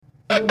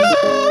Good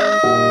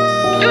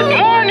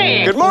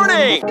morning. Good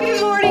morning. Good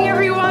morning,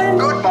 everyone.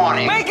 Good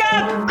morning. Wake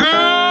up. Good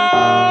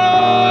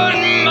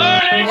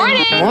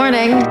morning.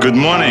 Morning. Good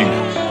morning.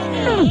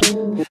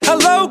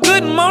 Hello,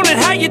 good morning,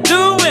 how you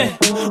doing?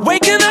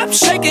 Waking up,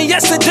 shaking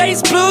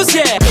yesterday's blues,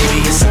 yeah.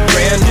 Baby, it's a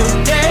brand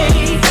new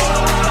day.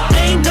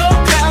 Ain't no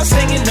clouds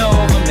hanging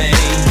over me.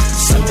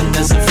 Something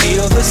doesn't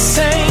feel the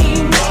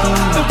same.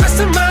 The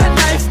rest of my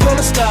life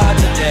gonna start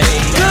today.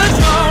 Good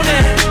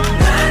morning.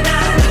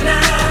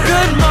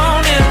 Good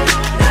morning.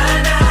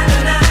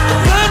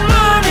 Good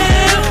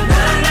morning.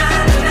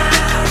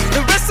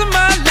 The rest of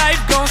my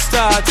life gonna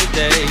start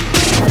today.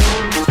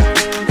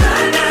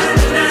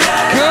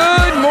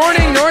 Good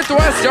morning,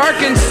 Northwest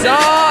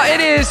Arkansas. It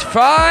is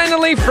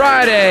finally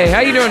Friday. How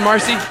you doing,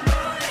 Marci?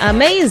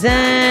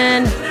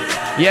 Amazing.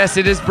 Yes,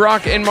 it is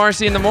Brock and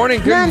Marci in the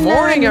morning. Good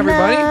morning,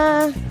 everybody.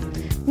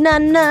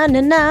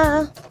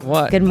 Na.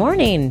 What? Good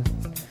morning.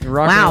 You're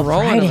rocking Wow, and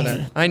rolling Friday. over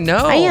there. I know.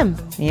 I am.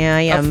 Yeah,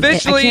 I am.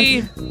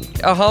 Officially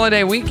a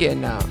holiday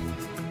weekend now.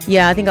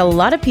 Yeah, I think a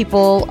lot of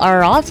people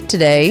are off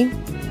today.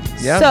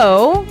 Yeah.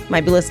 So,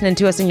 might be listening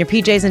to us in your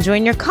PJs,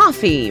 enjoying your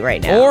coffee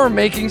right now. Or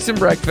making some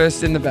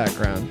breakfast in the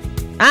background.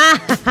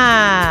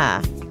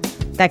 Ah,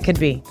 that could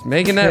be.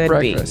 Making that Could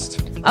be.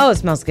 breakfast. Oh, it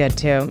smells good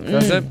too.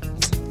 Does it?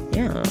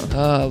 Yeah.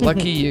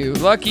 Lucky you.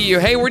 Lucky you.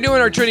 Hey, we're doing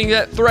our trending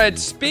thread.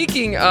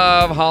 Speaking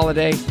of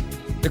holiday,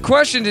 the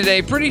question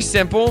today, pretty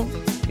simple.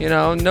 You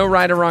know, no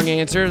right or wrong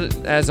answer,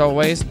 as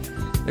always.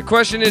 The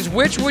question is,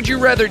 which would you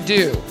rather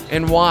do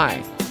and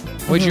why?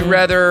 Would you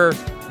rather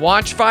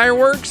watch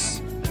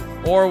fireworks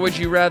or would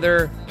you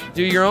rather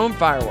do your own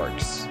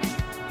fireworks?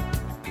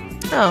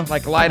 Oh,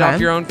 Like light okay. off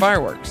your own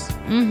fireworks?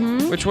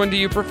 Mm-hmm. Which one do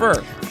you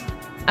prefer?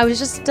 I was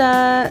just,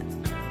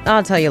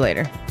 I'll tell you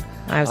later.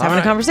 I was having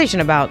right. a conversation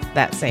about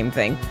that same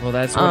thing. Well,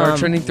 that's what our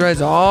trending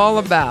thread's all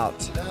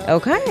about.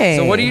 Okay.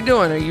 So what are you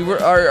doing?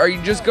 Are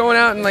you just going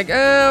out and like,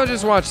 I'll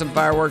just watch some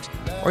fireworks?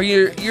 Or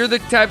you're the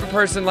type of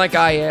person like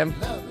I am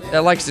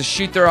that likes to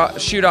shoot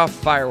off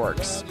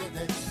fireworks?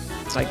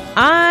 Like,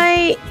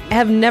 I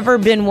have never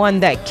been one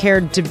that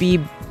cared to be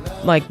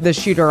like the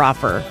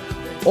shooter-offer,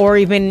 or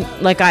even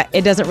like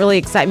it doesn't really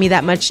excite me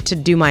that much to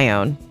do my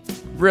own.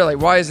 really?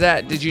 Why is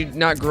that? Did you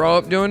not grow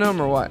up doing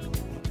them or what?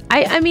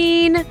 I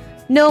mean,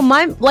 no,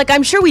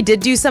 I'm sure we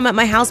did do some at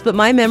my house, but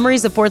my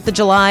memories of 4th of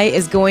July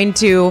is going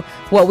to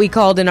what we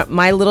called in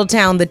my little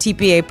town, the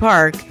TPA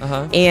Park,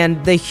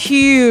 and the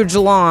huge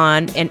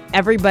lawn, and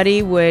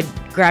everybody would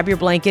grab your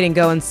blanket and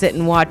go and sit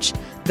and watch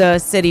the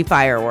city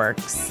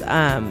fireworks.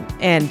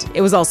 And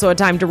it was also a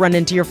time to run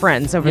into your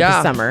friends over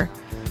the summer.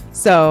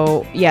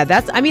 So, yeah,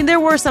 there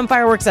were some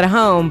fireworks at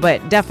home,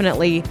 but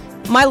definitely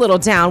my little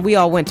town, we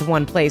all went to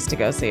one place to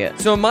go see it.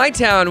 So in my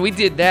town, we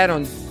did that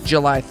on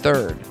July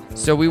 3rd.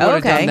 So we would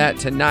have done that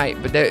tonight,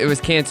 but it was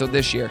canceled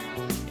this year.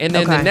 And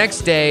then the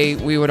next day,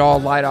 we would all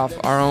light off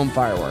our own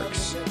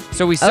fireworks.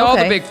 So we saw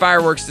the big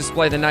fireworks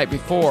display the night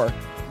before.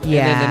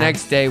 Yeah. And then the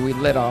next day, we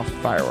lit off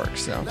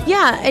fireworks. So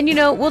yeah, and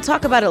we'll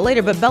talk about it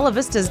later, but Bella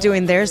Vista's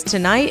doing theirs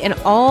tonight, and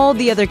all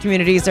the other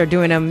communities are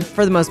doing them,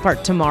 for the most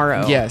part,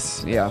 tomorrow.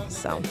 yes, yeah.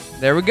 So,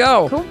 There we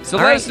go. Cool. So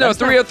All let right, us know. let us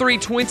know.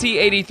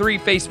 303-2083,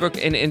 Facebook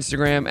and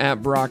Instagram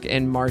at Brock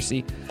and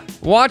Marci.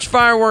 Watch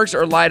fireworks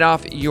or light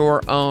off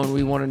your own.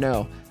 We want to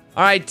know.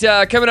 All right,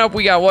 coming up,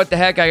 we got What the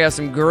Heck. I got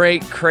some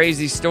great,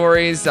 crazy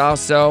stories.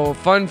 Also,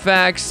 fun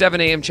facts,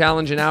 7 a.m.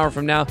 challenge an hour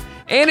from now.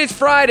 And it's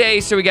Friday,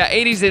 so we got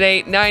 80s at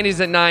 8, 90s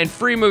at 9,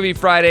 free movie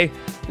Friday.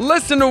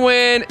 Listen to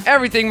win.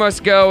 Everything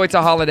must go. It's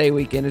a holiday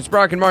weekend. It's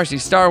Brock and Marci,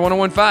 Star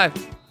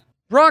 101.5.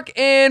 Brock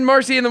and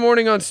Marci in the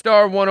morning on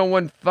Star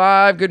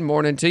 101.5. Good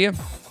morning to you.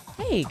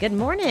 hey, good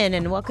morning,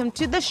 and welcome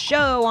to the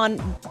show on,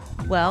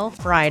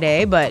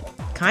 Friday, but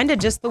kind of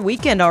just the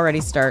weekend already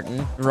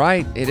starting.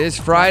 Right. It is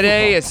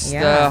Friday. It's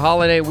the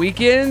holiday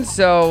weekend.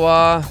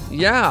 So,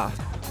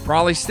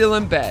 probably still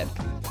in bed.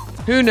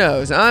 Who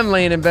knows? I'm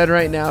laying in bed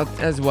right now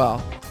as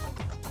well.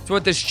 It's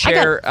what this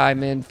chair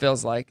I'm in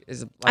feels like.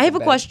 I have a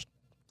question.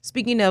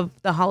 Speaking of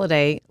the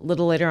holiday, a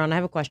little later on, I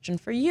have a question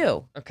for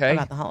you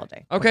about the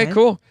holiday. Okay,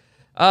 cool.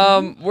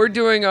 We're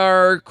doing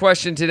our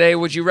question today.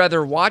 Would you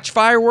rather watch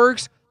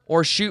fireworks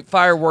or shoot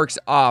fireworks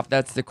off?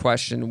 That's the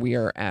question we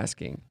are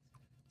asking.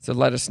 So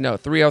let us know.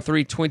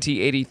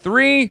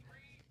 303-2083,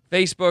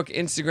 Facebook,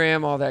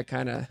 Instagram, all that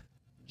kind of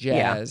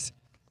jazz.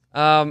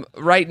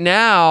 Right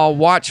now,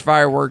 watch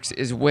fireworks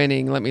is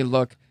winning. Let me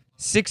look.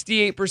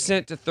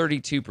 68% to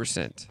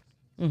 32%.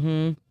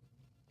 Mm-hmm.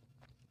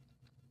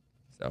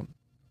 So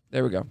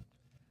there we go.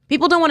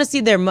 People don't want to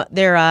see their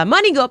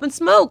money go up in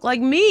smoke like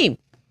me.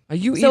 Are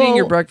you eating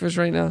your breakfast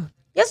right now?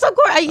 Yes, of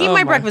course. I eat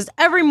my breakfast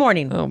every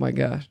morning. Oh, my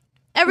gosh.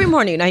 Every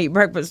morning I eat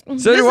breakfast. So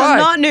this do I.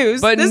 is not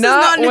news. But this is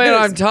not not when news.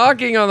 I'm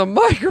talking on the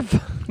microphone.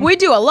 We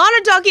do a lot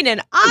of talking,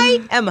 and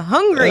I am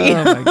hungry.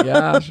 Oh, my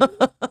gosh.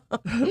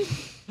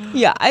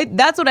 Yeah,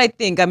 that's what I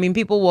think. I mean,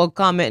 people will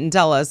comment and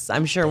tell us,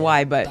 I'm sure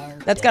why, but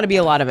that's got to be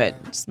a lot of it.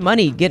 Just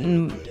money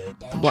getting,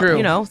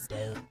 True.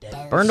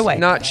 burned away.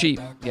 Not cheap.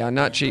 Yeah,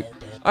 not cheap.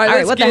 All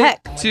right, let's what the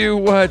get heck? to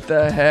what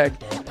the heck.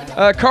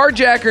 A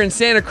carjacker in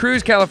Santa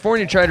Cruz,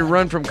 California tried to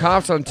run from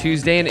cops on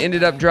Tuesday and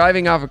ended up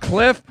driving off a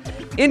cliff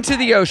into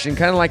the ocean,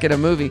 kind of like in a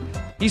movie.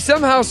 He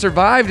somehow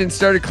survived and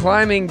started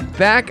climbing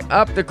back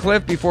up the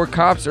cliff before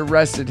cops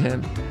arrested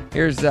him.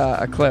 Here's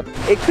a clip.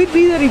 It could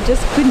be that he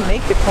just couldn't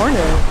make the corner,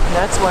 and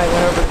that's why he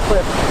went over the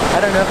cliff.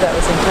 I don't know if that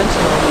was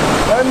intentional.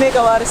 That would make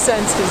a lot of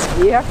sense, because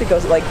you have to go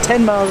like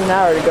 10 miles an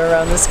hour to go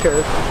around this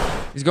curve.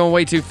 He's going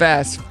way too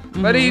fast,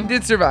 but he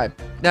did survive.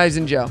 Now he's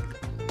in jail.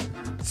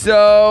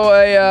 So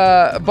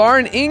a bar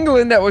in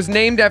England that was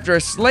named after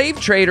a slave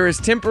trader has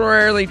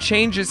temporarily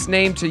changed its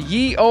name to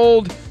Ye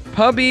Old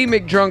Pubby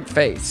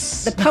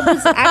McDrunkface. The pub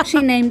was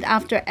actually named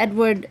after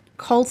Edward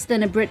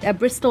Colston, a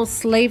Bristol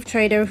slave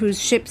trader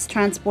whose ships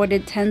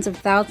transported tens of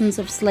thousands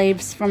of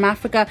slaves from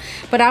Africa.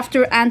 But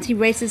after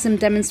anti-racism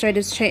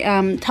demonstrators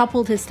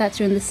toppled his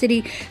statue in the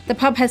city, the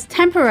pub has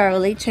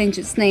temporarily changed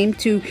its name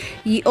to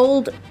Ye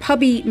Old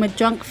Pubby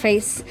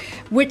McDrunkface,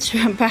 which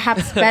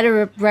perhaps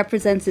better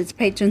represents its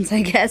patrons,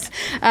 I guess.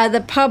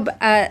 The pub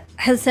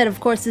has said, of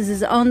course, this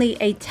is only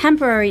a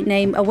temporary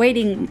name,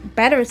 awaiting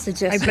better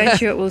suggestions. I bet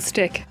you it will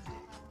stick.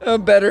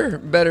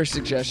 Better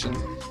suggestions.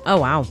 Oh,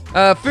 wow.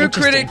 Food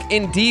critic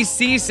in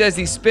D.C. says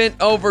he spent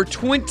over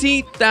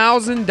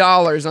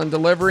 $20,000 on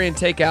delivery and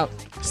takeout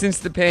since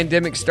the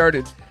pandemic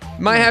started.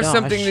 Might have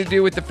something to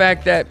do with the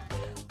fact that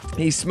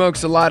he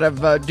smokes a lot of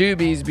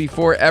doobies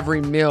before every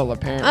meal,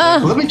 apparently.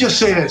 Let me just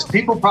say this.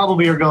 People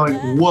probably are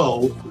going,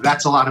 whoa,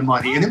 that's a lot of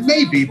money. And it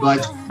may be,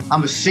 but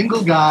I'm a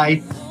single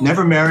guy,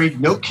 never married,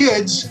 no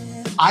kids.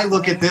 I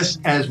look at this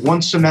as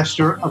one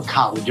semester of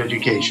college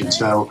education.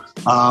 So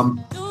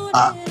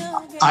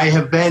I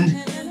have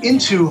been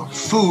into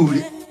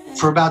food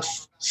for about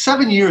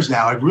 7 years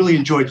now. I've really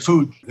enjoyed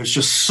food. There's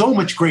just so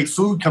much great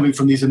food coming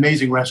from these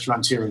amazing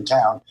restaurants here in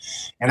town.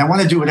 And I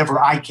want to do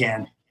whatever I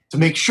can to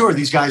make sure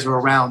these guys are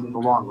around in the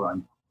long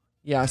run.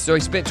 Yeah, so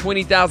he spent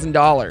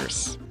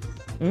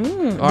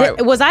 $20,000.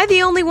 Right. Was I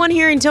the only one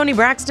hearing Toni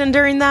Braxton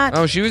during that?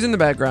 Oh, she was in the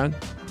background.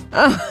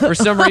 For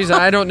some reason,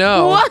 I don't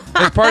know.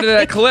 It's part of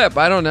that clip.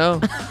 I don't know.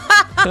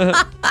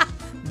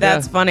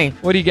 That's funny.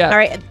 What do you got? All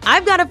right.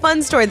 I've got a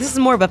fun story. This is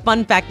more of a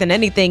fun fact than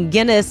anything.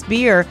 Guinness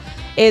Beer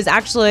is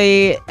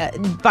actually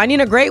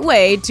finding a great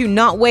way to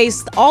not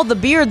waste all the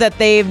beer that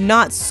they've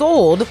not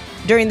sold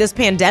during this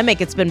pandemic.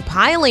 It's been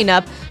piling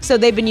up, so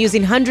they've been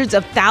using hundreds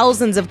of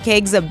thousands of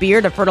kegs of beer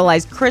to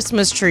fertilize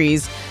Christmas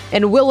trees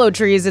and willow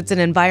trees. It's an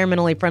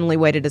environmentally friendly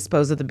way to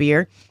dispose of the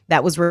beer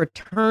that was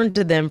returned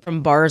to them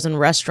from bars and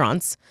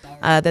restaurants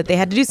that they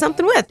had to do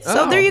something with.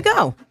 So there you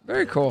go.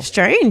 Very cool.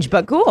 Strange,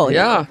 but cool.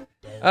 Yeah.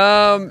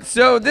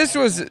 So this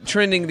was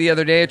trending the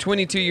other day. A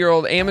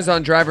 22-year-old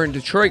Amazon driver in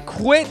Detroit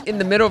quit in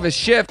the middle of his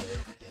shift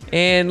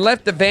and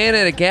left the van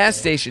at a gas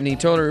station. He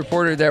told a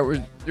reporter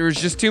that there was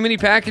just too many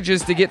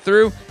packages to get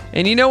through.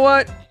 And you know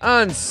what?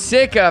 I'm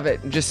sick of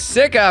it. I'm just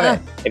sick of it.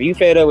 If you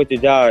fed up with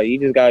your job, you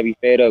just got to be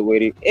fed up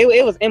with it.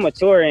 It was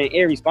immature and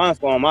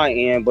irresponsible on my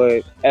end,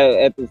 but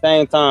at the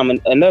same time,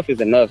 enough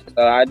is enough.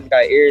 So I just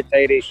got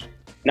irritated.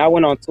 And I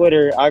went on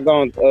Twitter, I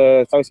go on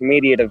social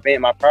media to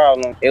vent my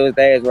problem. It was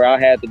days where I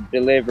had to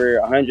deliver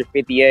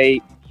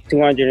 158,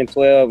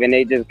 212, and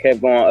they just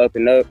kept going up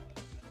and up.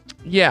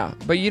 Yeah,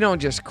 but you don't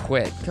just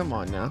quit. Come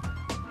on now.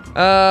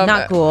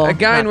 Not cool. A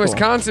guy Not in cool.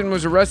 Wisconsin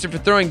was arrested for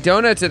throwing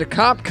donuts at a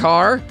cop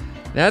car.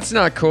 That's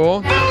not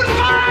cool. Yeah,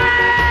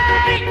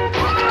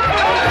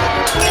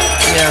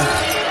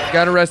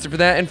 got arrested for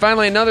that. And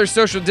finally, another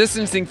social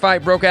distancing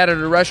fight broke out at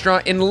a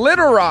restaurant in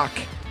Little Rock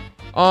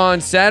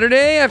on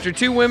Saturday. After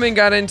two women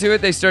got into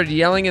it, they started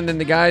yelling, and then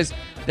the guys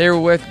they were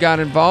with got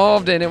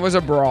involved, and it was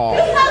a brawl.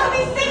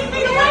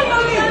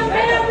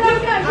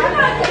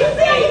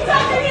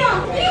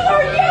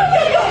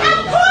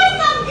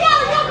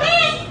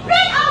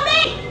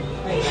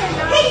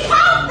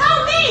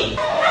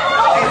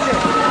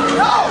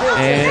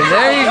 And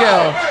there you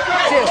go.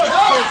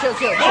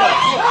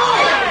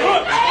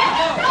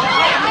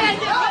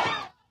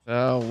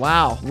 Oh,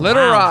 wow.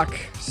 Little Rock.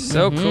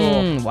 So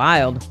cool.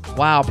 Wild.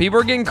 Wow, people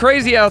are getting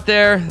crazy out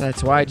there.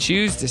 That's why I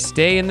choose to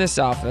stay in this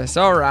office.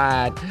 All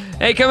right.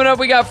 Hey, coming up,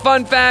 we got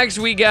fun facts.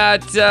 We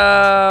got,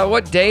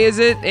 what day is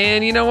it?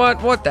 And you know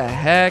what? What the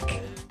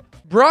heck?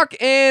 Brock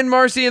and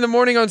Marci in the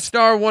morning on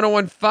Star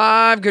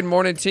 101.5. Good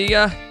morning to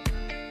you.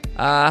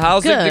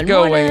 How's it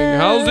going? Morning.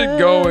 How's it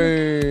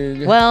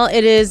going? Well,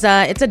 it is.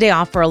 It's a day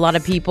off for a lot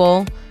of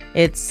people.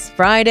 It's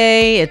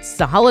Friday. It's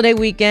a holiday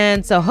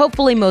weekend. So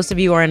hopefully most of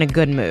you are in a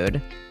good mood.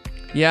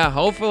 Yeah,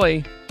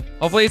 hopefully.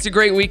 Hopefully it's a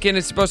great weekend.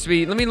 It's supposed to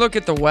be, let me look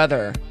at the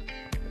weather.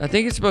 I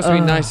think it's supposed to be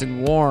nice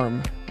and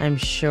warm. I'm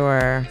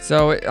sure.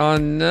 So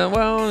on,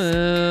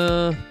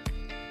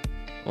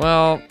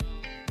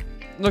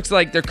 looks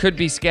like there could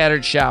be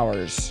scattered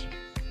showers.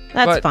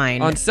 That's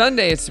fine. On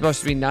Sunday, it's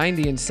supposed to be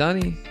 90 and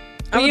sunny.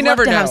 But would you love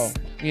never to know. have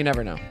You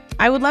never know.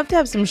 I would love to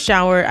have some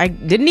shower. I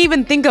didn't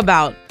even think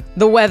about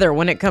the weather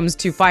when it comes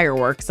to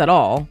fireworks at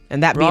all,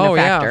 and that being a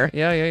factor.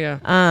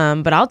 Yeah.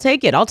 But I'll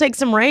take it. I'll take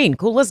some rain.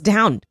 Cool us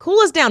down. Cool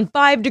us down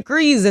 5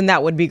 degrees, and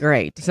that would be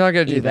great. It's not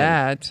going to do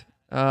that.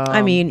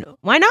 I mean,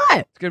 why not?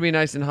 It's going to be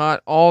nice and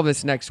hot all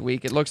this next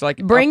week. It looks like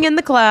Bring in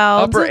the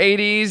clouds. upper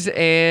 80s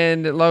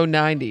and low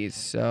 90s.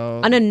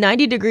 So on a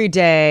 90-degree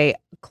day,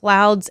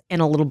 clouds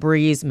and a little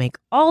breeze make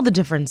all the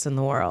difference in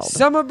the world.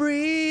 Summer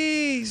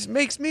breeze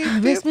makes me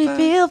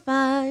feel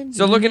fine.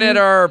 So looking at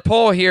our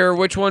poll here,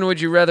 which one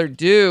would you rather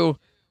do?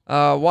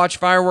 Watch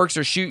fireworks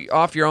or shoot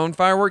off your own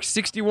fireworks?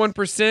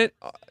 61%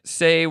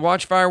 say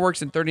watch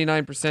fireworks and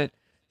 39%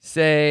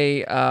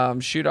 say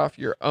shoot off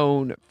your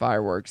own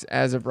fireworks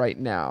as of right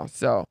now.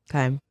 So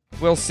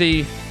we'll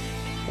see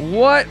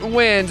what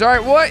wins. All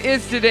right, what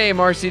is today,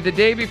 Marcy? The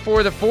day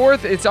before the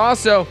 4th. It's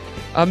also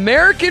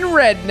American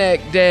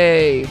Redneck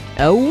Day.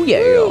 Oh,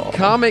 yeah. Ooh,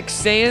 Comic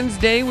Sans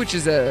Day, which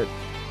is a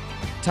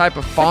type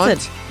of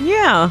font.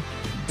 Yeah.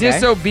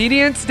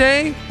 Disobedience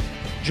Day.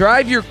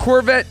 Drive your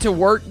Corvette to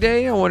work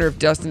day. I wonder if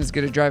Dustin is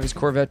going to drive his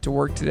Corvette to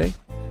work today.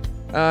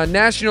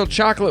 National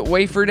Chocolate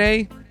Wafer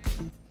Day.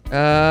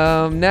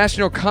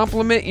 National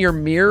Compliment Your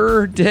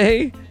Mirror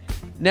Day.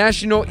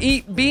 National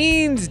Eat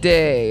Beans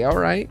Day. All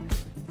right.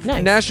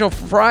 Nice. National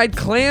Fried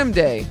Clam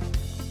Day.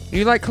 Do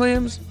you like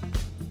clams?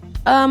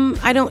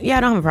 I don't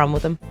have a problem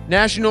with them.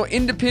 National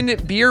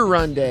Independent Beer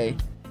Run Day.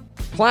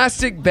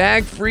 Plastic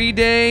Bag Free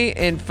Day.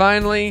 And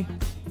finally,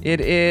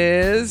 it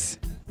is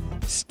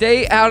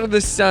Stay Out of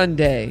the Sun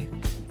Day.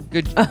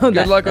 Good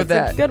luck with that.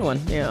 That's a good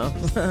one. Yeah.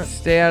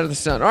 Stay out of the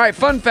sun. All right,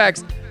 fun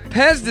facts.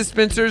 Pez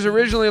dispensers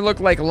originally looked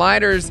like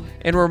lighters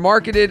and were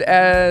marketed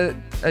at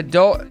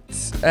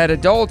adults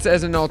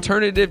as an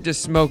alternative to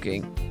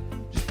smoking.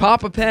 Just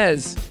pop a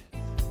Pez.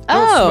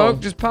 Don't smoke,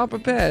 just pop a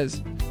Pez.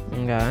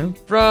 Okay.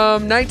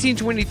 From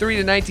 1923 to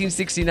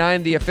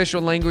 1969, the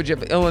official language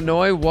of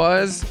Illinois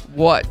was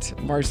what?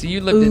 Marcy,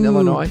 you lived in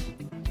Illinois.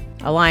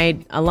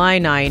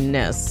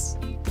 Illini-ness.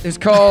 It's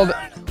called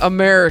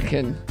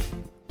American.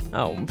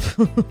 Oh.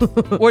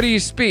 What do you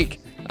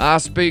speak? I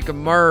speak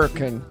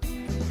American.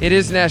 It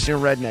is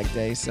National Redneck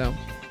Day, so.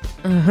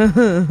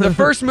 The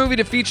first movie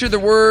to feature the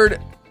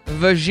word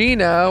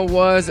vagina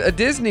was a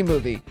Disney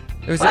movie.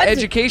 It was an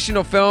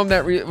educational film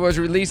that was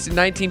released in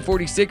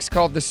 1946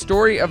 called The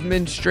Story of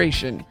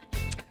Menstruation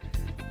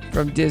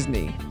from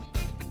Disney.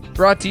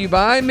 Brought to you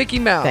by Mickey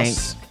Mouse.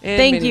 Thanks.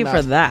 Thank Minnie you Mouse.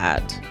 For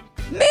that.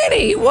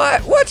 Minnie,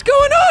 what's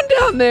going on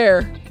down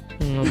there?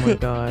 Oh my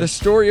God. The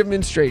Story of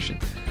Menstruation.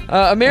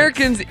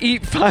 Americans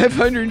eat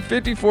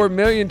 554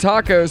 million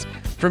tacos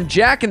from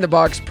Jack in the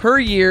Box per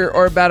year,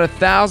 or about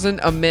 1,000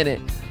 a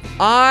minute.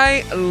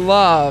 I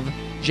love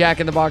Jack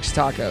in the Box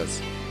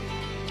tacos.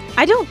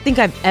 I don't think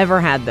I've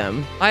ever had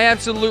them. I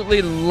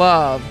absolutely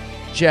love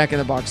Jack in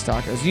the Box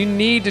tacos. You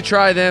need to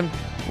try them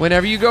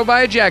whenever you go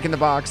by a Jack in the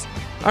Box.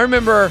 I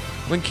remember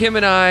when Kim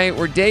and I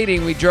were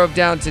dating, we drove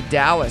down to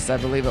Dallas, I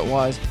believe it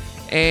was,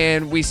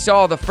 and we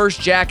saw the first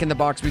Jack in the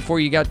Box before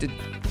you got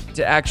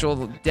to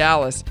actual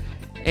Dallas.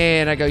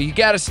 And I go, you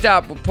got to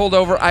stop. We pulled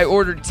over. I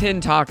ordered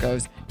 10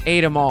 tacos.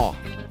 Ate them all.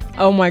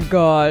 Oh my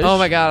gosh. Oh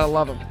my God, I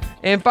love them.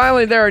 And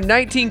finally, there are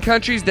 19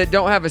 countries that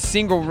don't have a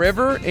single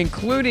river,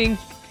 including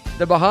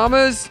the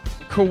Bahamas,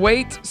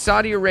 Kuwait,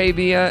 Saudi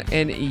Arabia,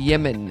 and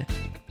Yemen.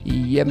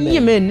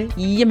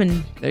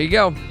 Yemen. There you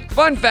go.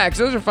 Fun facts.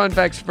 Those are fun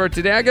facts for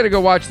today. I got to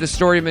go watch The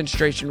Story of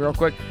Menstruation real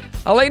quick.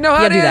 I'll let you know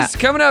how it is. That.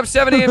 Coming up,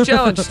 7 a.m.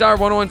 challenge, Star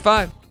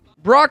 1015.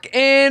 Brock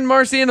and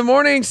Marcy in the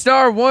morning,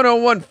 Star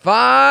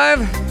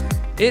 1015.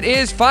 It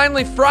is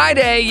finally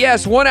Friday.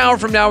 Yes, 1 hour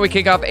from now, we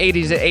kick off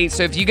 80s at 8.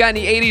 So if you got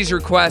any 80s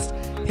requests,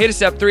 hit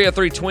us up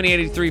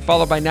 303-2083,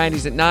 followed by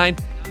 90s at 9.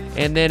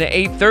 And then at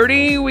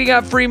 8:30, we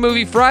got Free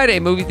Movie Friday.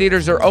 Movie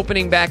theaters are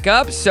opening back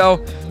up, so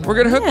we're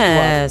going to hook you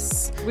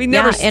up. We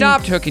never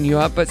stopped hooking you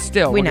up, but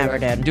still. We never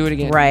did. Do it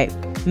again. Right.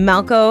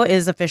 Malco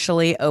is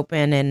officially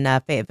open in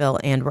Fayetteville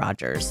and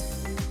Rogers.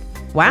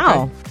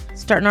 Wow. Okay.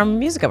 Starting our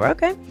music over.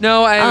 Okay.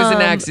 No, it was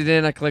an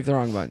accident. I clicked the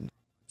wrong button.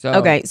 So.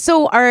 Okay.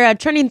 So our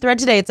trending thread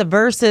today, it's a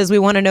versus. We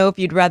want to know if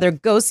you'd rather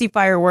go see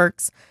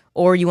fireworks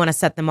or you want to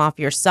set them off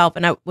yourself.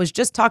 And I was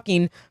just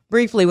talking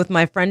briefly with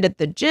my friend at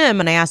the gym,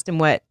 and I asked him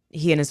what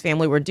he and his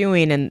family were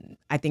doing, and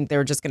I think they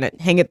were just going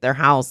to hang at their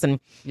house, and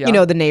you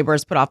know, the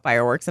neighbors put off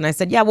fireworks. And I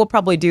said, yeah, we'll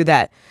probably do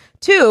that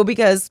too,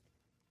 because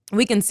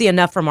we can see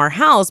enough from our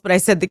house. But I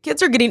said the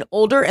kids are getting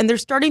older and they're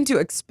starting to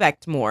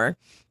expect more,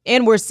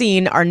 and we're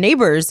seeing our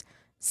neighbors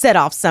set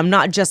off some,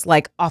 not just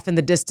like off in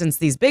the distance,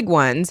 these big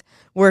ones.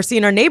 We're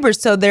seeing our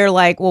neighbors, so they're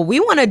like, well, we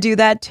want to do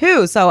that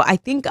too. So I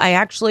think I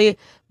actually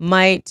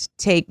might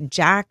take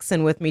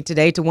Jackson with me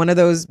today to one of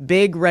those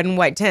big red and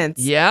white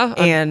tents. Yeah,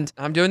 and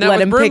I'm doing that. Let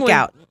with him Brimley. pick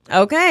out.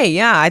 Okay,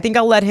 yeah, I think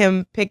I'll let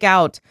him pick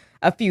out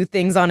a few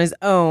things on his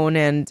own,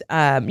 and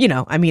you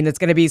know, I mean, it's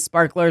going to be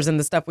sparklers and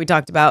the stuff we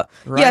talked about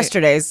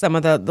yesterday, some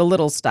of the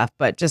little stuff,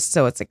 but just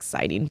so it's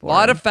exciting. A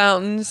lot of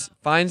fountains.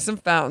 Find some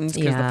fountains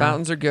because the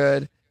fountains are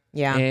good.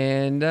 Yeah,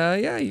 and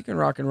yeah, you can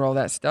rock and roll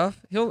that stuff.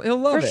 He'll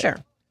love it for sure.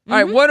 All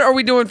right, what are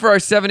we doing for our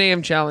 7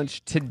 a.m.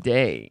 challenge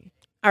today?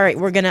 All right,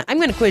 I'm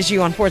gonna quiz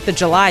you on 4th of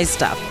July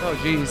stuff. Oh,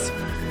 geez.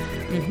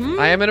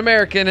 I am an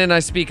American and I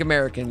speak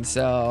American,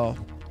 so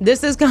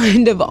This is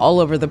kind of all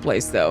over the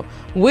place, though.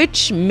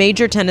 Which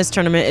major tennis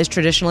tournament is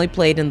traditionally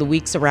played in the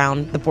weeks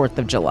around the 4th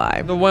of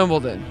July? The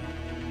Wimbledon.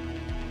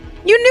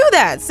 You knew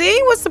that.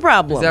 See? What's the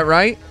problem? Is that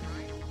right?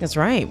 That's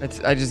right.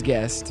 I just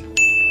guessed.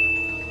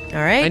 All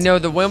right. I know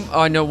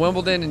I know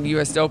Wimbledon and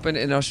U.S. Open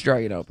and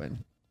Australian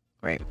Open.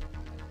 Right.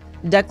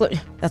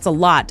 That's a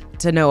lot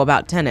to know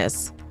about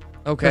tennis.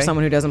 Okay. For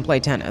someone who doesn't play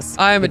tennis.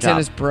 I am Good a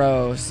tennis job.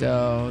 pro,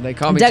 so they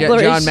call me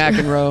John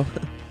McEnroe.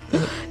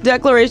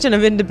 Declaration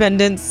of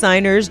Independence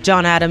signers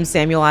John Adams,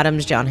 Samuel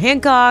Adams, John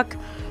Hancock,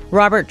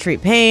 Robert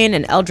Treat Paine,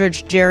 and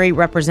Eldridge Gerry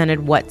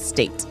represented what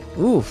state?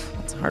 Oof,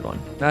 that's a hard one.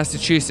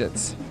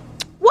 Massachusetts.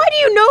 Why do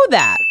you know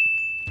that?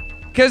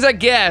 Because I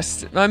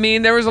guessed. I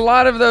mean, there was a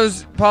lot of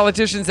those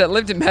politicians that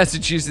lived in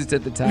Massachusetts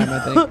at the time, I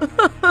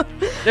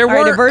think.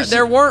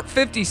 There weren't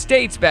 50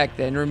 states back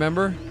then,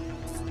 remember?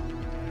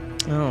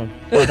 Oh,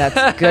 well,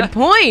 that's good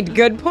point.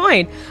 Good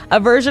point. A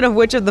version of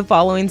which of the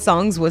following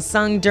songs was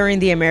sung during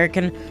the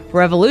American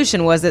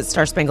Revolution? Was it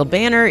Star Spangled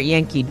Banner,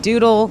 Yankee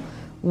Doodle,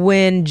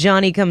 When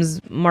Johnny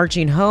Comes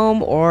Marching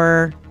Home,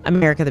 or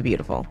America the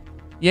Beautiful?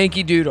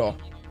 Yankee Doodle.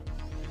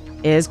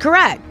 Is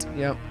correct.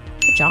 Yep.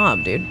 Good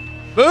job, dude.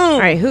 Boom! All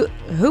right,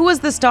 who was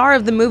the star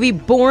of the movie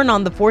Born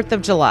on the 4th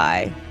of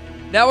July?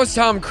 That was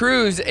Tom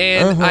Cruise,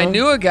 and I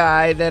knew a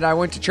guy that I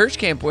went to church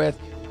camp with.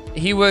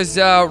 He was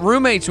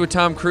roommates with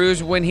Tom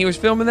Cruise when he was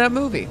filming that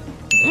movie.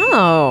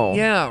 Oh.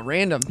 Yeah,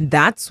 random.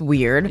 That's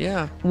weird.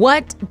 Yeah.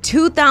 What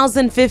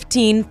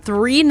 2015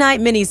 three-night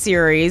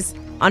miniseries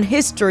on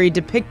history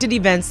depicted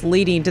events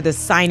leading to the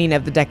signing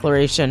of the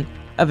Declaration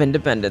of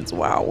Independence?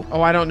 Wow.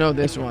 Oh, I don't know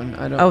this one.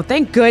 I don't. Oh,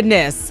 thank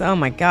goodness. Oh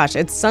my gosh,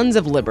 it's Sons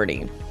of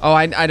Liberty. Oh,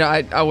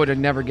 I would have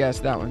never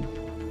guessed that one.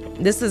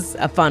 This is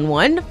a fun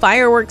one.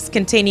 Fireworks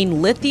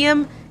containing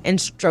lithium and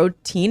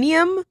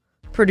strontium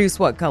produce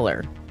what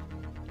color?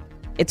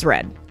 It's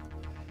red.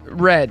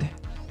 Red.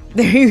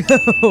 There you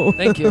go.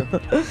 Thank you.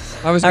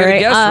 I was going to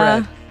guess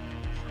red.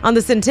 On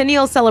the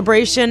centennial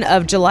celebration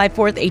of July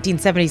 4th,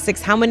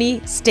 1876, how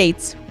many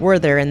states were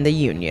there in the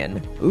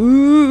Union?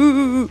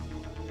 Ooh.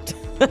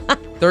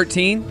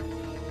 13?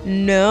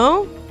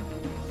 No.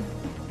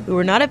 We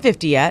were not at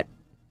 50 yet.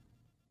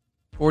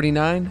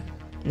 49?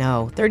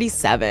 No,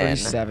 37.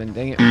 37,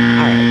 dang it. All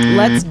right,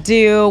 let's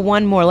do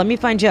one more. Let me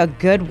find you a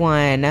good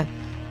one.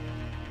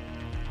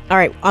 All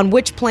right, on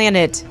which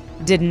planet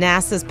did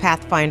NASA's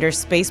Pathfinder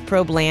space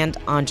probe land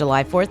on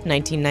July 4th,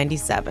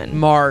 1997?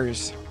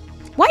 Mars.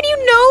 Why do you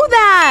know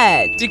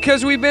that?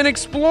 Because we've been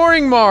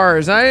exploring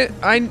Mars. I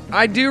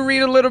do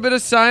read a little bit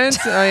of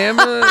science. I am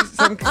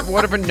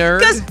somewhat of a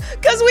nerd.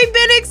 Because we've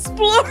been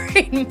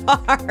exploring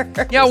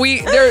Mars. Yeah,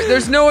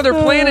 there's no other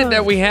planet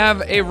that we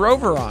have a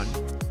rover on.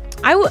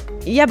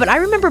 Yeah, but I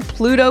remember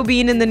Pluto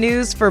being in the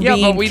news for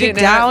being kicked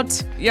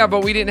out. Yeah,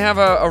 but we didn't have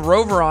a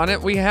rover on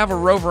it. We have a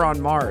rover on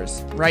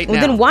Mars now. Well,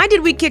 then why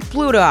did we kick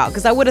Pluto out?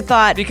 Because I would have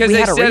thought because we they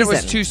had a said reason. it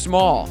was too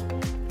small.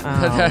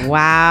 Oh,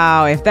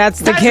 wow. If that's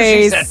the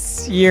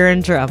case, you're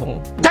in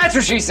trouble. That's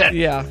what she said.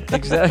 Yeah,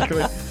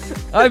 exactly.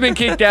 I've been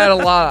kicked out a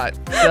lot.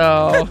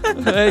 So,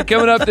 hey,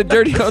 coming up, the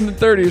Dirty on the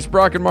 30 is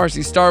Brock and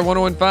Marci, Star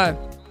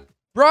 101.5.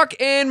 Brock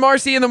and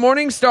Marci in the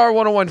morning, Star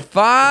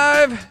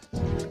 101.5.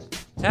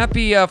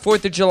 Happy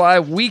 4th of July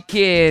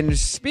weekend.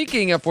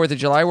 Speaking of 4th of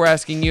July, we're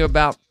asking you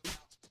about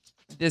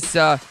this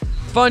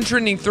fun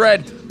trending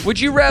thread. Would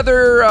you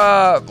rather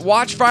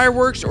watch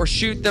fireworks or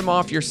shoot them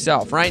off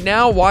yourself? Right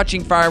now,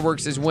 watching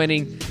fireworks is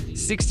winning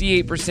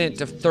 68%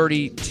 to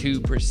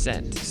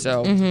 32%.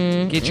 So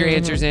get your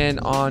answers in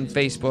on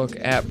Facebook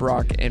at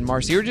Brock and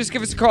Marci, or just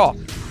give us a call,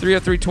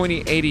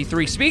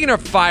 303-2083. Speaking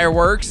of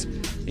fireworks,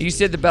 you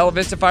said the Bella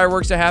Vista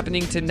fireworks are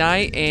happening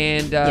tonight,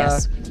 and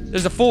yes.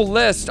 There's a full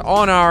list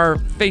on our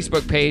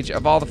Facebook page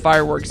of all the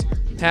fireworks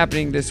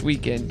happening this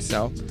weekend.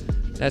 So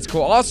that's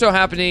cool. Also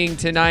happening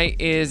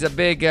tonight is a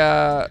big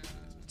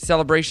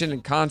celebration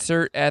and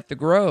concert at the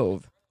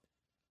Grove.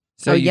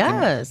 So you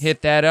can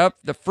hit that up.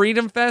 The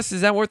Freedom Fest,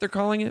 is that what they're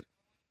calling it?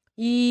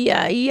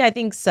 Yeah, I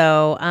think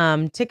so.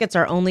 Tickets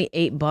are only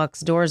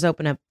 $8. Doors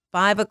open at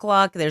 5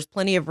 o'clock. There's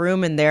plenty of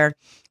room in their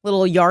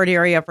little yard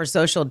area for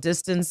social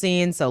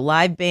distancing. So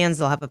live bands,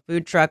 they'll have a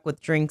food truck with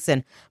drinks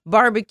and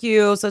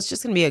barbecue. So it's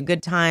just going to be a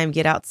good time.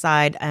 Get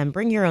outside and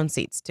bring your own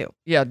seats too.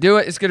 Yeah, do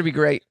it. It's going to be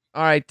great.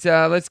 All right,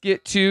 let's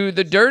get to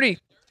the dirty.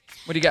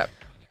 What do you got?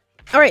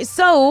 All right,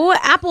 so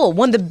Apple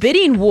won the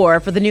bidding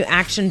war for the new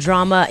action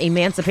drama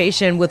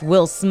Emancipation with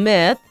Will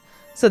Smith.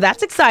 So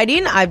that's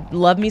exciting. I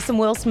love me some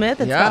Will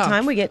Smith. It's about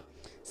time we get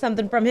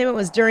something from him. It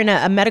was during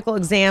a medical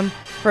exam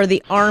for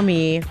the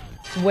Army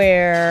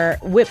where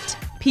Whipped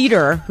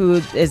Peter,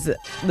 who is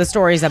the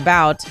story's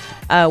about,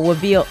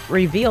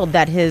 revealed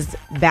that his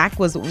back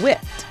was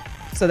whipped.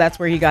 So that's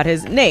where he got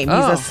his name.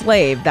 He's a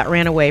slave that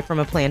ran away from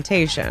a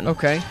plantation.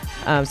 Okay.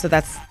 So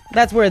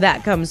that's where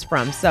that comes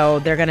from. So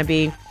they're going to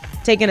be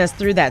taking us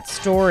through that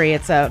story.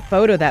 It's a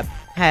photo that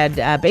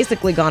had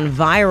basically gone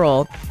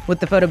viral, with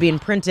the photo being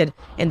printed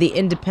in the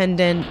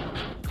Independent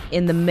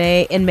in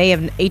May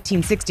of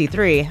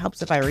 1863.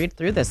 Helps if I read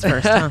through this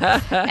first. Huh?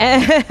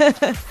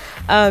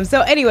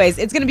 So anyways,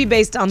 it's going to be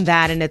based on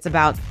that, and it's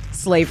about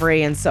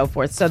slavery and so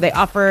forth. So they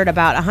offered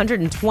about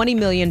 $120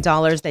 million.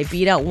 They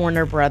beat out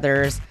Warner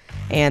Brothers.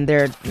 And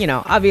they're,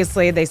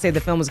 obviously they say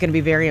the film is going to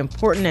be very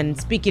important and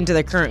speaking to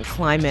the current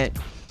climate,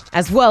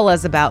 as well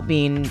as about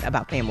being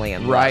about family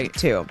and love,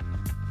 too.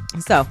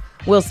 So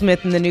Will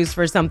Smith in the news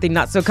for something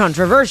not so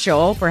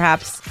controversial,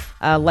 perhaps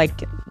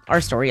like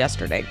our story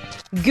yesterday.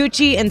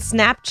 Gucci and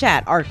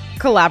Snapchat are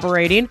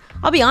collaborating.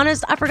 I'll be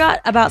honest, I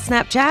forgot about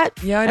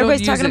Snapchat. Yeah, I don't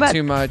use it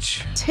too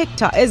much.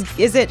 TikTok.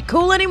 Is it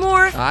cool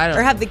anymore? I don't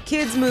Or have the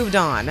kids moved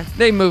on?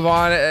 They move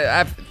on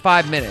at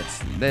 5 minutes.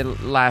 They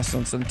last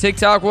on some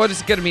TikTok. What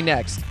is going to be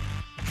next?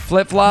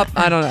 Flip-flop?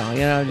 I don't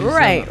know.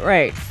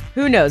 Right.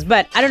 Who knows?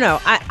 But I don't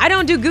know. I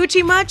don't do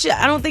Gucci much.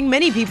 I don't think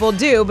many people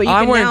do. But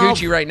I'm wearing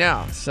Gucci right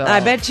now. So I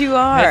bet you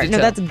are. No,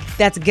 that's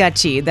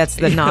Gucci. That's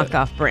the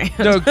knockoff brand.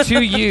 No,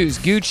 2 U's.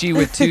 Gucci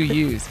with 2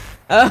 U's.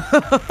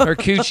 Or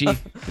Gucci.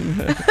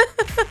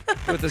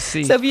 With a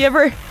C. So if you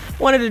ever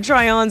wanted to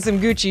try on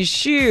some Gucci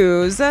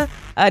shoes,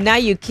 now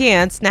you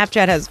can.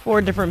 Snapchat has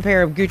 4 different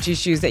pair of Gucci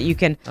shoes that you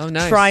can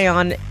try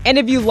on. And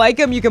if you like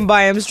them, you can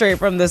buy them straight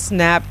from the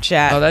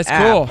Snapchat that's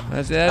app. Cool.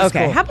 That's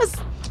okay, cool.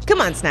 Come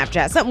on,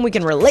 Snapchat. Something we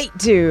can relate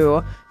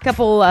to.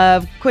 Couple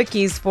of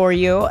quickies for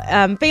you.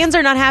 Fans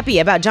are not happy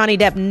about Johnny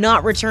Depp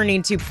not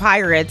returning to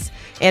Pirates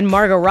and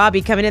Margot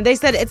Robbie coming in. They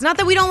said, it's not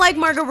that we don't like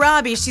Margot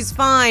Robbie. She's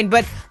fine.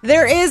 But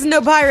there is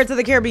no Pirates of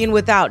the Caribbean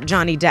without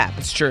Johnny Depp.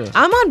 It's true.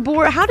 I'm on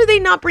board. How do they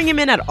not bring him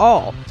in at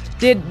all?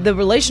 Did the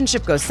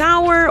relationship go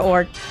sour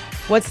or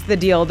what's the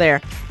deal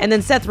there? And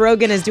then Seth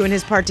Rogen is doing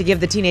his part to give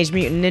the Teenage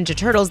Mutant Ninja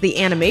Turtles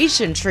the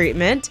animation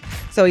treatment.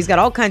 So he's got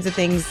all kinds of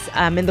things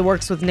in the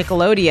works with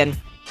Nickelodeon.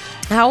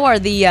 How are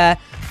the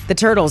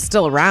Turtles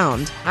still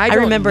around? I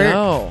remember.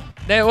 Know.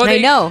 I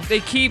know. They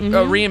keep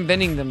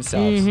reinventing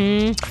themselves.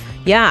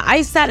 Mm-hmm. Yeah,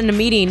 I sat in a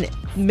meeting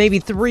maybe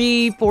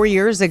 3-4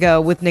 years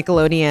ago with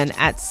Nickelodeon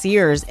at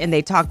Sears, and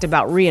they talked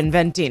about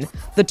reinventing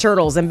the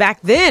Turtles. And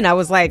back then, I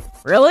was like,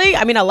 really?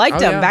 I mean, I liked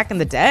them back in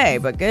the day,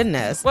 but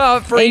goodness. Well,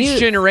 for each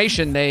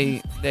generation,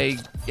 they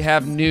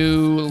have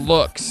new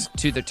looks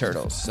to the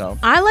Turtles. So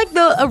I like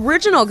the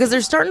original because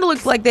they're starting to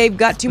look like they've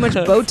got too much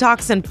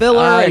Botox and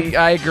filler.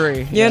 I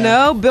agree. You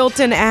know,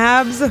 built-in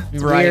abs.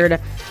 It's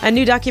weird. A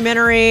new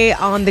documentary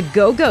on the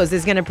Go-Go's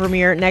is going to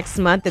premiere next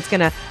month. It's going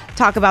to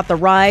talk about the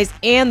rise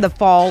and the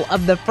fall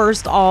of the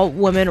first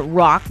all-woman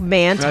rock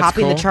band,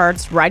 topping the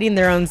charts, writing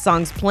their own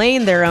songs,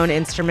 playing their own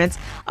instruments.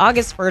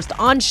 August 1st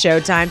on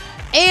Showtime.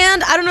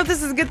 And I don't know if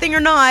this is a good thing or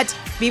not,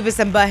 Beavis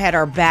and Butthead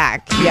are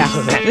back. Yeah.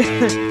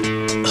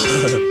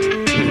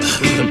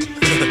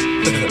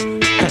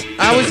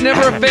 I was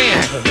never a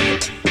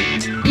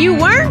fan. You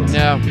weren't?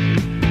 No.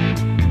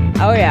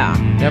 Oh, yeah.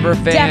 Never a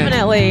fan.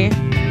 Definitely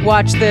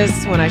watch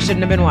this when I shouldn't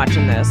have been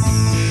watching this.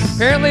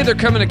 Apparently, they're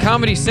coming to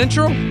Comedy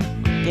Central.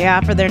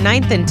 Yeah, for their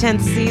 9th and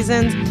 10th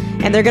seasons.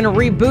 And they're going to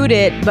reboot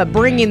it, but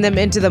bringing them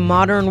into the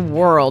modern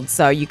world.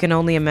 So you can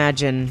only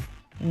imagine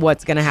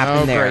what's going to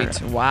happen there.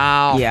 Great.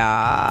 Wow.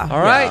 Yeah. All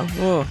right.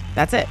 Yeah. Ooh,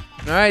 that's it.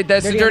 All right,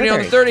 that's the Dirty on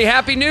the 30.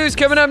 Happy news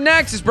coming up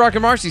next. It's Brock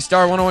and Marci,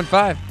 Star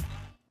 1015.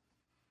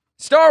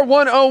 Star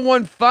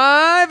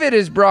 1015. It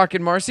is Brock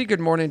and Marci. Good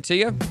morning to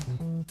you.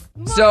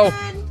 So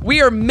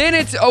we are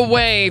minutes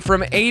away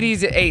from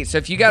 80s at 8. So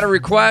if you got a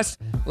request,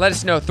 let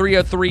us know.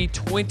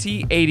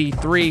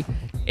 303-2083.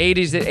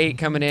 80s at 8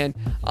 coming in.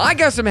 I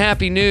got some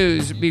happy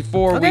news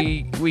before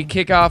we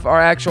kick off our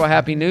actual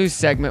happy news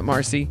segment,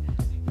 Marci.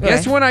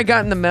 Guess what I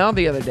got in the mail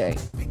the other day?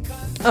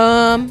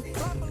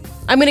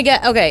 I'm going to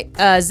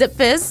get, Zip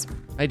Fizz.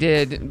 I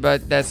did,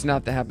 but that's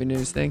not the happy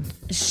news thing.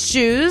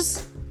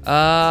 Shoes.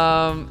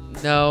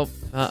 No.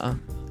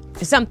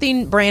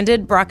 Something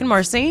branded Brock and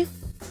Marci.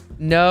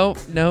 No.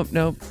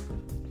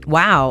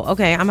 Wow.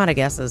 Okay, I'm out of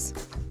guesses.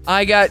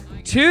 I got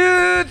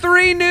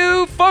 2-3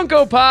 new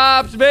Funko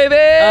Pops, baby.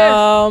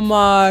 Oh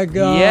my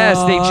god.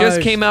 Yes, they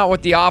just came out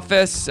with The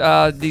Office.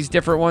 These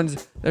different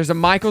ones. There's a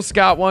Michael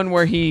Scott one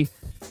where he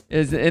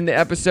is in the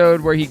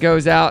episode where he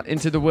goes out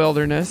into the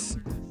wilderness.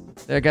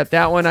 I got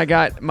that one. I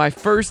got my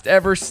first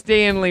ever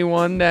Stanley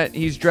one that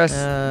he's dressed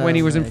when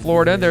he was in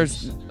Florida.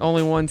 There's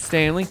only one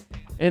Stanley.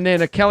 And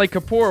then a Kelly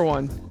Kapoor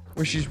one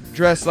where she's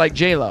dressed like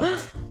J-Lo.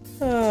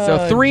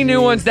 So 3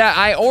 new ones that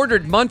I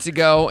ordered months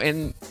ago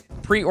and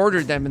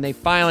pre-ordered them, and they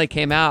finally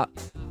came out.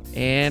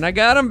 And I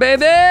got them,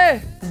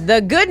 baby!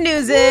 The good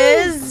news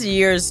is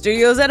your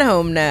studio's at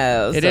home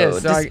now. It so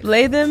is.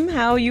 Display them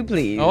how you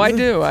please. Oh, I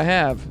do. I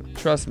have.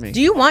 Trust me.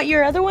 Do you want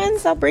your other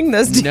ones? I'll bring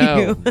those to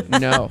you.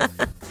 No.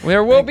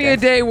 There will be a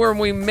day where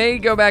we may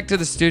go back to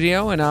the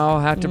studio, and I'll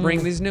have to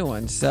bring these new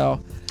ones.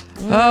 So,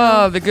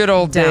 the good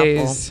old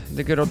days.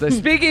 The good old days.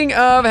 Speaking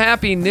of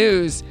happy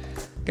news,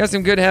 got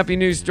some good happy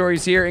news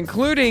stories here,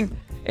 including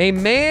a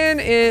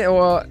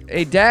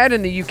dad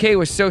in the UK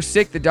was so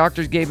sick the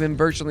doctors gave him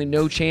virtually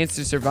no chance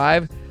to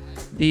survive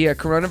the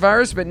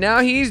coronavirus, but now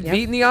he's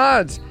beating the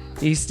odds.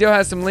 He still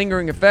has some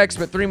lingering effects,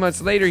 but 3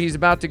 months later, he's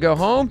about to go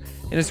home,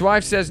 and his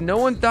wife says no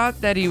one thought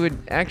that he would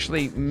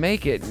actually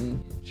make it,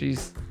 and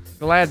she's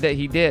glad that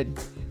he did.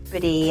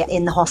 Everybody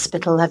in the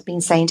hospital have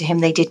been saying to him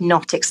they did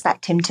not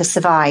expect him to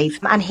survive.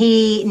 And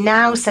he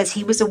now says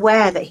he was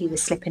aware that he was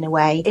slipping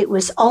away. It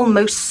was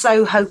almost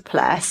so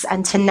hopeless.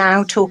 And to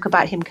now talk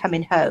about him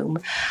coming home,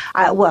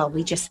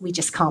 we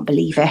just can't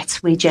believe it.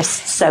 We're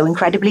just so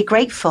incredibly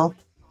grateful.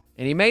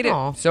 And he made it.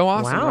 Aww. So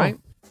awesome, wow. right?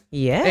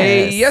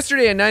 Yes.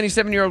 Yesterday, a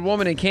 97-year-old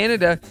woman in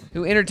Canada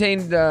who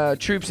entertained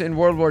troops in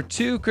World War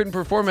II couldn't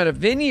perform at a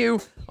venue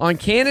on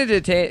Canada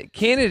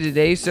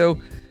Day,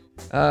 so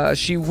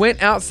she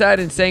went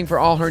outside and sang for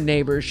all her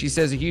neighbors. She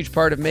says a huge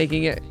part of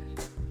making it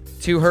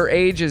to her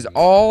age is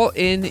all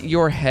in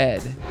your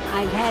head.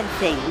 I've had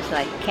things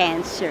like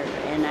cancer,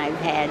 and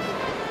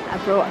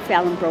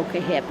fell and broke a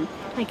hip.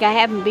 Like, I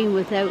haven't been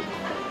without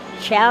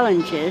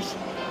challenges,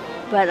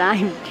 but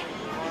I'm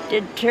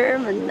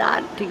determined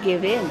not to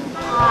give in.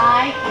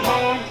 I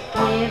can't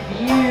give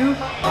you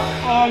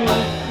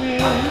anything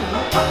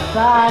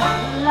but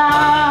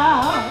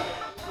love.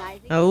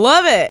 I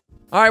love it.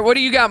 All right, what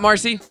do you got,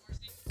 Marci?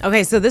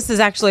 Okay, so this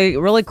is actually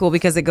really cool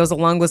because it goes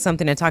along with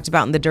something I talked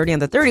about in the Dirty on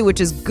the 30, which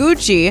is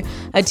Gucci,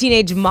 a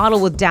teenage model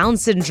with Down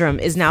syndrome,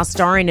 is now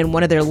starring in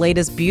one of their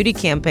latest beauty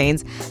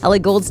campaigns. Ellie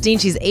Goldstein,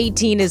 she's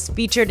 18, is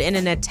featured in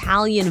an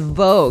Italian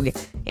Vogue.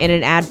 In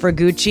an ad for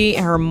Gucci,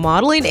 her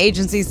modeling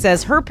agency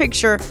says her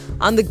picture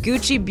on the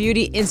Gucci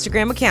Beauty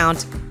Instagram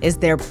account is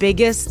their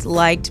biggest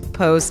liked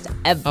post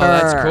ever. Oh,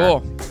 that's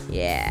cool.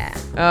 Yeah.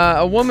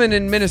 A woman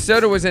in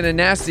Minnesota was in a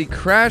nasty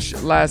crash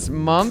last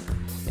month,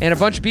 and a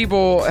bunch of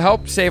people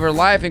helped save her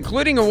life,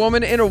 including a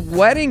woman in a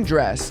wedding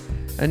dress.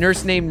 A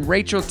nurse named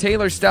Rachel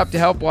Taylor stopped to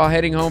help while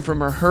heading home from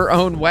her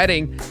own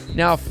wedding.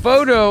 Now, a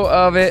photo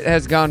of it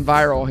has gone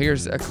viral.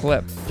 Here's a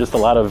clip. Just a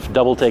lot of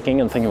double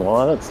taking and thinking, well,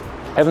 I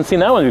haven't seen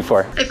that one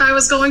before. If I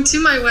was going to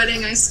my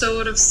wedding, I still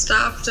would have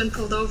stopped and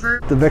pulled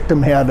over. The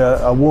victim had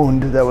a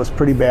wound that was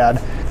pretty bad.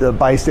 The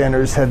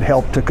bystanders had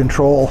helped to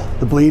control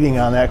the bleeding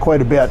on that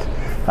quite a bit,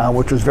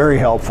 which was very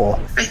helpful.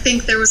 I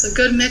think there was a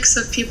good mix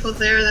of people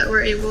there that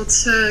were able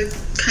to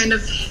kind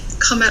of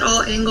come at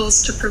all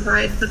angles to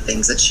provide the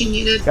things that she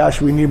needed.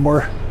 Gosh, we need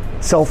more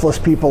selfless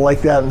people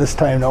like that in this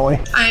time, don't we?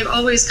 I've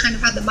always kind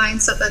of had the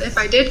mindset that if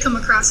I did come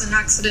across an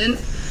accident,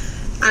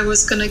 I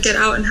was going to get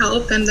out and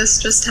help, and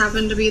this just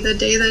happened to be the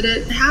day that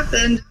it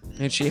happened.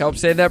 And she helped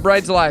save that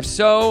bride's life.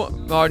 She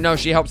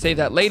helped save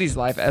that lady's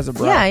life as a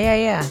bride.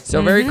 Yeah.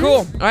 So very cool.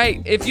 All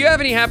right, if you have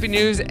any happy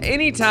news,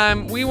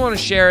 anytime we want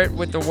to share it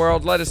with the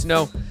world, let us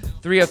know.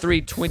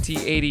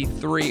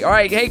 303-2083. All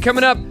right, hey,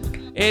 coming up,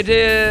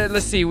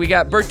 let's see, we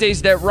got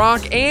birthdays that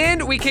rock,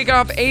 and we kick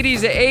off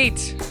 80s at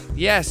 8.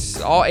 Yes,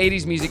 all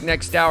 80s music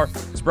next hour.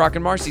 It's Brock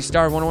and Marci,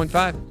 Star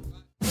 101.5.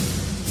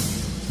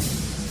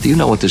 Do you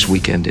know what this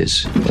weekend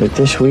is?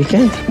 This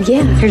weekend?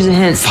 Yeah. Here's a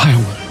hint.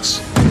 Fireworks.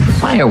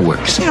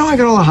 Fireworks. You know, I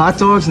got all the hot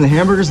dogs and the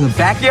hamburgers and the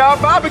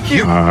backyard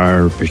barbecue.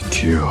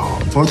 Barbecue.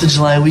 4th of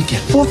July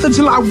weekend. 4th of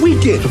July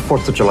weekend. The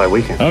 4th of July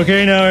weekend.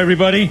 Okay, now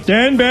everybody,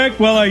 stand back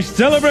while I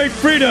celebrate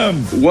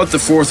freedom. What the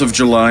 4th of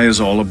July is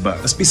all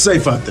about. Let's be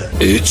safe out there.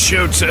 It's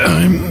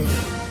showtime.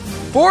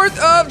 4th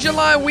of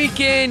July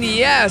weekend,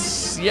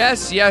 yes.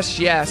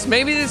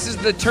 Maybe this is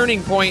the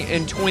turning point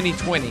in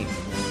 2020.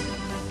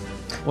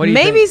 What do you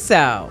Maybe think?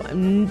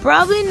 so.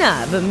 Probably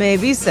not, but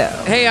maybe so.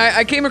 Hey,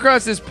 I came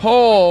across this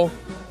poll.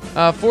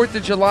 4th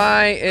of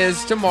July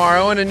is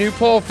tomorrow, and a new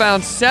poll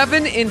found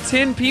 7 in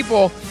 10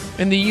 people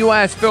in the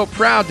U.S. feel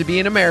proud to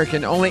be an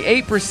American. Only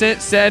 8%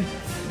 said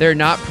they're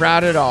not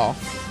proud at all.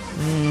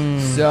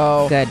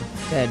 So Good.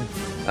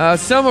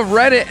 Some of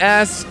Reddit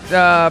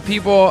asked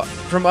people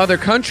from other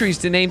countries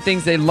to name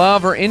things they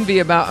love or envy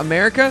about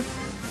America.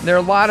 There are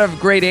a lot of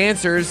great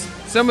answers.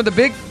 Some of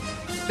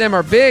them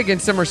are big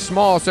and some are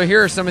small. So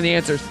here are some of the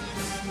answers.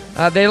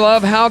 They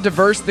love how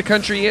diverse the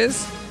country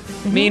is,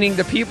 meaning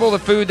the people, the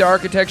food, the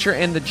architecture,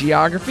 and the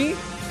geography.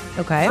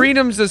 Okay.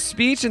 Freedoms of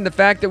speech and the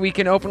fact that we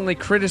can openly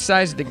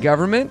criticize the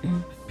government.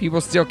 People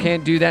still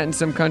can't do that in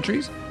some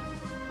countries.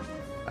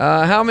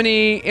 How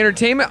many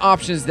entertainment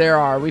options there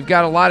are. We've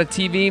got a lot of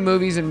TV,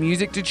 movies, and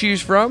music to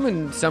choose from,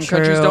 and some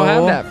countries don't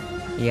have that.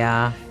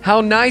 Yeah.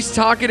 How nice,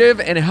 talkative,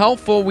 and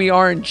helpful we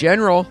are in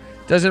general.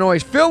 Doesn't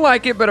always feel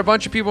like it, but a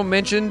bunch of people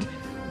mentioned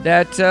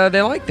that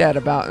they like that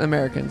about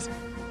Americans.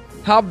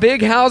 How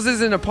big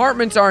houses and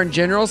apartments are in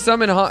general.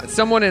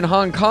 Someone in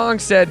Hong Kong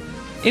said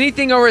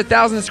anything over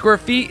 1,000 square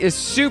feet is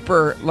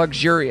super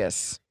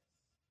luxurious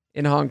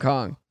in Hong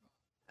Kong.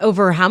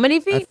 Over how many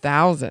feet?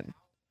 1,000.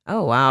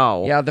 Oh,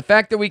 wow. Yeah, the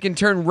fact that we can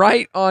turn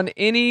right on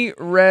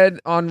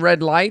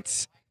red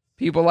lights,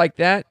 people like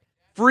that.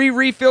 Free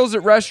refills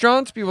at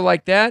restaurants, people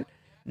like that.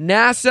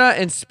 NASA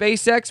and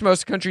SpaceX,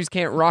 most countries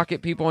can't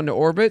rocket people into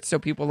orbit, so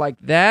people like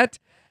that.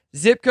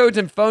 Zip codes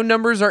and phone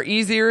numbers are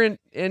easier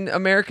in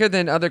America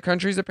than other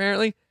countries,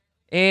 apparently.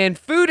 And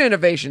food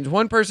innovations.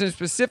 One person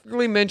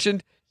specifically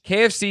mentioned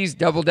KFC's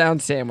Double Down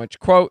sandwich.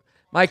 Quote,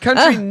 my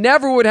country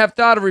never would have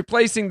thought of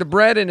replacing the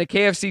bread in a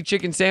KFC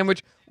chicken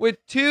sandwich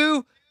with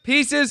 2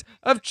 pieces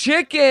of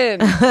chicken.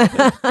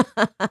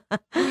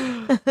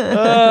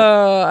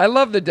 I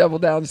love the double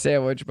down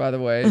sandwich, by the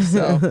way.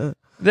 So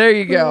there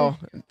you go.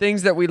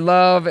 Things that we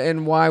love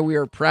and why we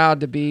are proud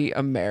to be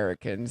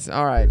Americans.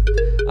 All right.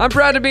 I'm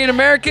proud to be an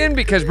American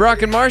because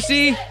Brock and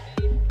Marci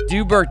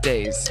do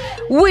birthdays.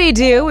 We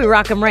do. We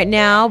rock them right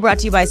now. Brought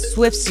to you by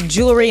Swift's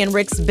Jewelry and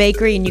Rick's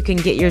Bakery, and you can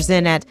get yours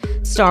in at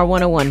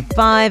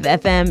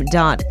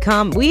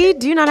star1015fm.com. We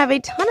do not have a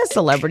ton of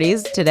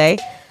celebrities today.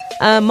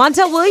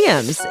 Montel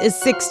Williams is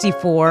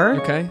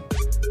 64. Okay.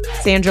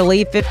 Sandra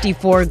Lee,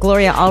 54.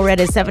 Gloria Allred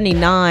is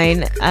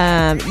 79.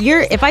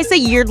 If I say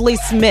Yeardley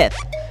Smith,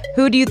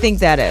 who do you think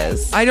that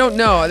is? I don't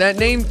know. That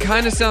name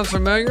kind of sounds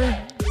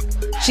familiar.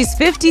 She's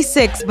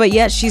 56, but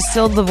yet she's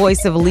still the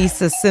voice of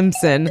Lisa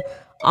Simpson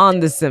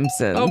on The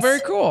Simpsons. Oh, very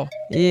cool.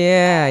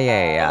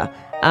 Yeah.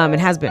 It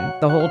has been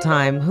the whole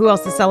time. Who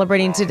else is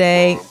celebrating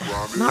today?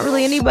 Not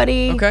really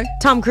anybody. Okay.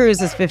 Tom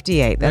Cruise is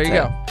 58. That's there you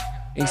go.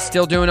 He's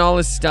still doing all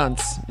his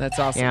stunts. That's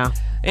awesome. Yeah.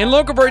 And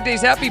local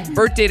birthdays, happy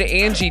birthday to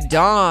Angie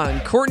Dawn.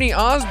 Courtney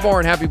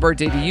Osborne, happy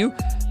birthday to you.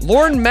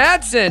 Lauren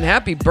Madsen,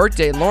 happy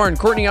birthday, Lauren.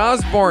 Courtney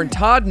Osborne,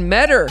 Todd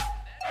Metter,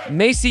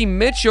 Macy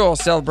Mitchell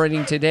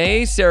celebrating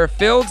today. Sarah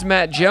Fields,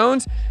 Matt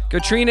Jones,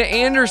 Katrina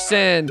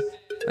Anderson.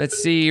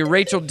 Let's see,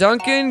 Rachel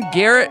Duncan,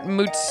 Garrett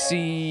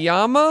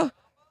Mutsuyama,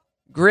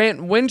 Grant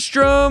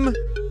Winstrom,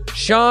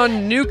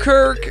 Sean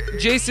Newkirk,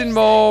 Jason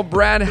Mole,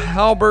 Brad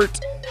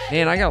Halbert.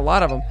 Man, I got a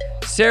lot of them.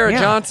 Sarah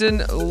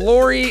Johnson,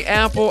 Lori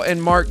Apple,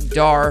 and Mark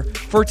Darr.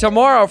 For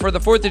tomorrow, for the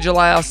 4th of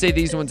July, I'll say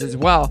these ones as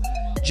well.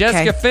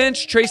 Jessica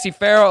Finch, Tracy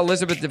Farrell,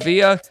 Elizabeth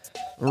Davia,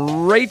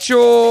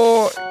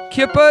 Rachel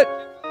Kipput.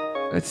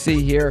 Let's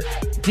see here.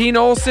 Dean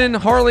Olson,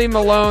 Harley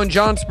Malone,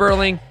 John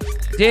Sperling,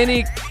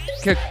 Danny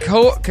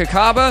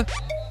Kakaba,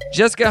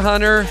 Jessica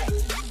Hunter,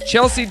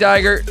 Chelsea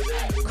Dygert,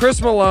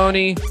 Chris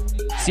Maloney,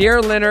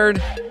 Sierra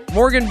Leonard,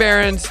 Morgan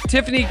Barons,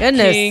 Tiffany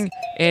King,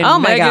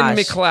 and Megan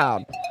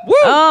McLeod. Woo!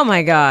 Oh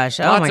my gosh.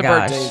 Lots of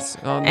birthdays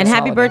on And this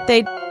happy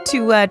holiday. birthday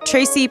to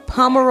Tracy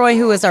Pomeroy,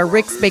 who is our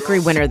Rick's Bakery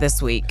winner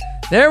this week.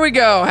 There we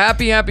go.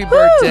 Happy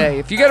birthday.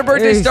 If you got a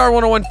birthday,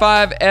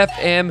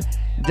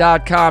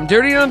 star1015fm.com.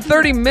 Dirty on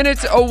 30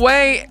 minutes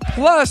away,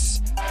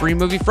 plus Free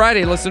Movie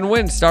Friday. Listen to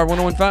win, star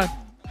 1015.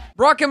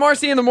 Brock and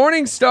Marci in the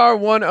morning, star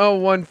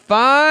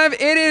 1015.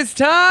 It is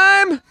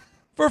time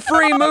for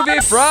Free Movie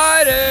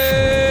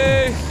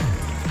Friday.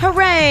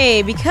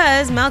 Hooray,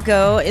 because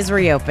Malco is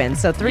reopened.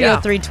 So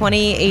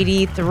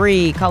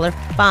 303-2083, caller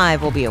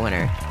 5 will be a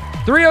winner.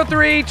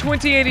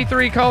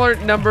 303-2083, caller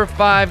number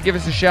 5. Give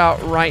us a shout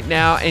right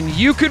now, and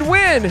you could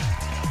win.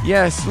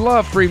 Yes,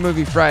 love Free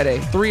Movie Friday.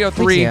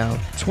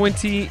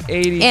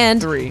 303-2083.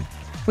 And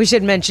we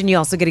should mention you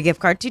also get a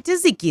gift card to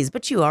Tzatziki's,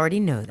 but you already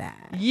know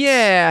that.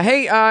 Yeah.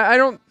 Hey, I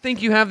don't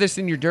think you have this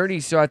in your dirty,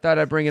 so I thought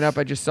I'd bring it up.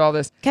 I just saw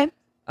this. Okay.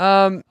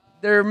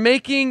 They're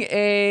making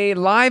a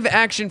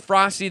live-action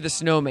Frosty the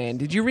Snowman.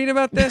 Did you read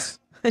about this?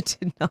 I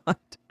did not.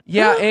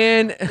 Yeah,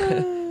 and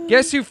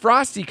guess who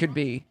Frosty could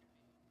be?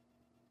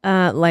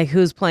 Like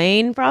who's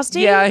playing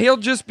Frosty? Yeah, he'll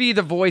just be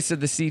the voice of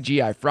the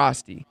CGI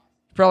Frosty.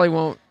 Probably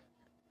won't.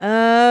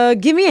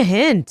 Give me a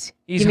hint.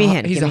 He's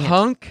a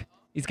hunk.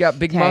 He's got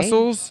big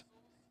muscles.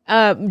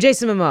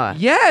 Jason Momoa.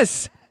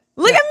 Yes.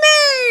 Look at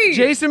me.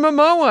 Jason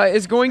Momoa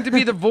is going to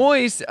be the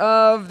voice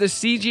of the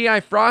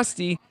CGI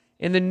Frosty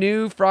in the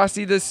new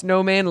Frosty the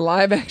Snowman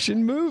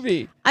live-action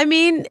movie. I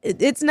mean,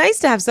 it's nice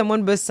to have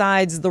someone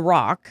besides The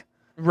Rock,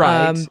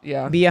 right?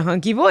 Be a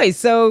hunky voice.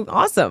 So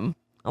awesome.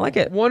 I like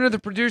it. One of the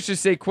producers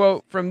say,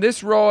 quote, "From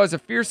this role as a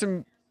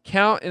fearsome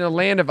count in a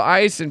land of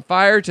ice and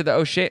fire to the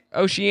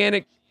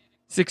oceanic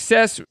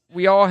success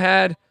we all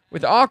had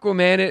with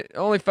Aquaman, it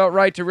only felt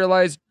right to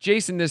realize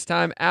Jason this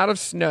time out of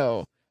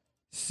snow."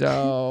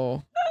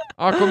 So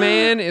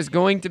Aquaman is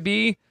going to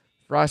be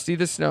Frosty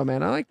the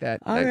Snowman. I like that.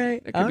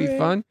 That could be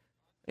fun.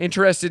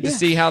 Interested to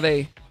see how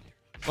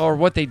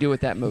what they do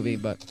with that movie,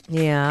 but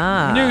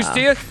news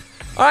to you.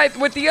 All right,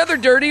 with the other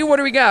dirty, what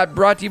do we got?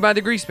 Brought to you by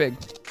the Grease Pig.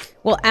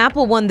 Well,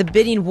 Apple won the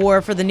bidding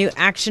war for the new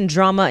action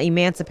drama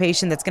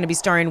Emancipation that's going to be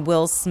starring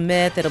Will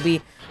Smith. It'll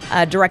be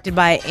directed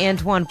by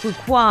Antoine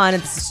Fuqua, and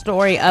it's the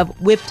story of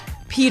Whipped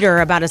Peter,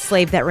 about a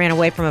slave that ran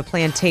away from a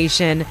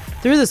plantation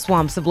through the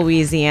swamps of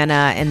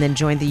Louisiana and then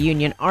joined the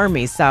Union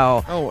Army.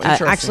 So,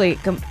 actually,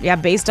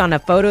 based on a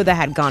photo that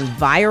had gone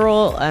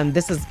viral.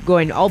 This is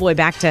going all the way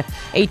back to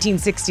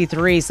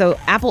 1863. So,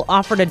 Apple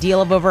offered a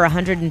deal of over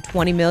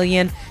 $120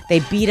 million. They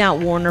beat out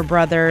Warner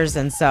Brothers,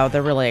 and so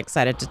they're really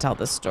excited to tell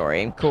this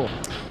story. Cool.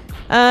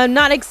 I'm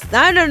not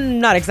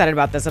excited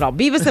about this at all.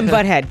 Beavis and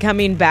Butthead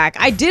coming back.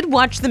 I did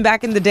watch them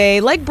back in the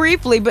day, like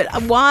briefly, but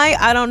why?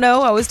 I don't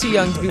know. I was too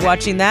young to be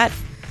watching that.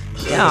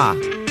 Yeah.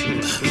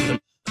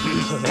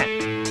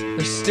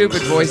 They're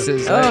stupid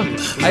voices.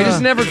 I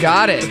just never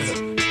got it.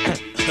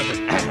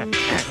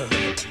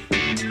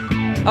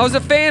 I was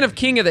a fan of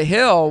King of the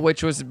Hill,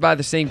 which was by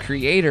the same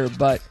creator,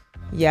 but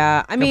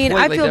yeah, I mean,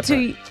 I feel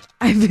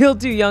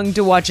too young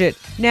to watch it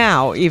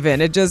now, even.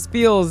 It just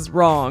feels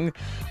wrong.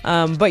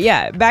 But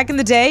yeah, back in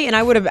the day, and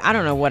I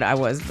don't know what I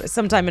was, but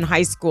sometime in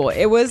high school,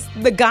 it was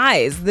the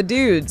guys, the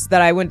dudes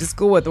that I went to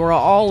school with were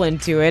all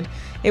into it.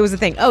 It was a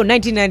thing. Oh,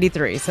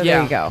 1993. So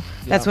there you go.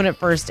 That's when it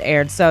first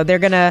aired. So they're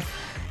going to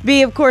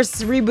be, of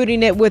course,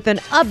 rebooting it with an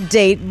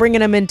update, bringing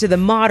them into the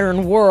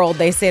modern world.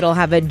 They say it'll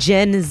have a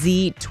Gen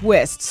Z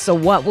twist. So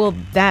what will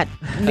that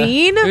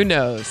mean? Who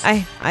knows?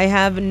 I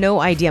have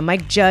no idea.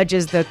 Mike Judge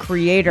is the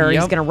creator. He's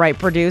going to write,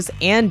 produce,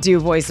 and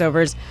do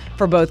voiceovers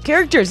for both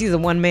characters. He's a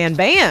one-man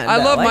band. I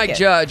love like Mike it.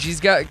 Judge.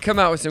 He's come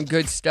out with some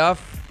good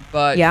stuff.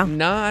 But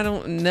I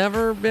don't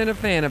never been a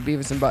fan of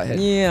Beavis and Butthead.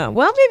 Yeah.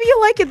 Well, maybe you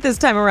like it this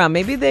time around.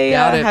 Maybe they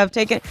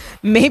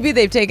maybe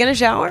they've taken a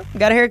shower,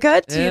 got a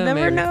haircut. Yeah, you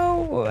never maybe.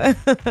 know.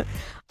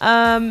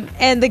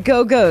 And the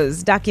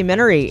Go-Go's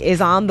documentary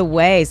is on the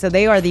way. So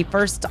they are the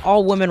first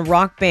all-women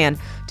rock band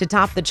to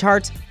top the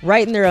charts,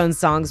 writing their own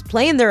songs,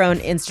 playing their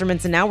own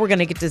instruments. And now we're going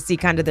to get to see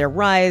kind of their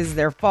rise,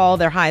 their fall,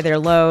 their high, their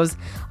lows,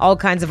 all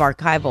kinds of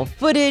archival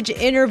footage,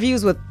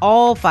 interviews with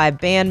all 5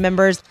 band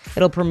members.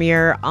 It'll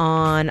premiere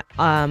on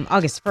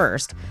August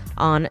 1st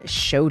on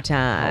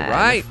Showtime. All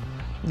right.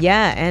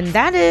 Yeah, and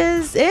that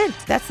is it.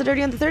 That's the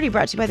Dirty on the 30,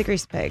 brought to you by the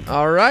Grease Pig.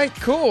 All right,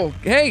 cool.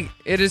 Hey,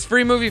 it is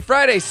Free Movie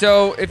Friday,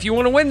 so if you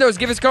want to win those,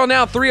 give us a call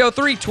now,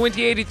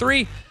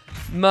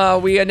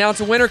 303-2083. We announce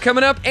a winner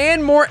coming up,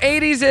 and more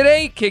 80s at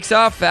 8 kicks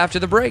off after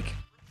the break.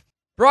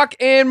 Brock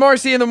and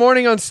Marci in the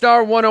morning on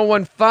Star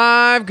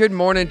 101.5. Good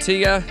morning to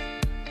you.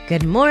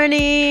 Good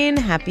morning.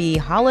 Happy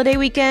holiday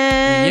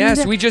weekend.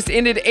 Yes, we just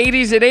ended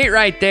 80s at 8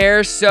 right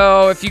there.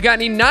 So if you got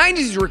any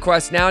 90s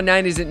requests now,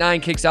 90s at 9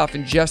 kicks off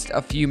in just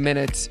a few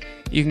minutes.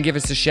 You can give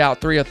us a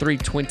shout,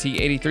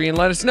 303-2083, and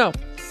let us know.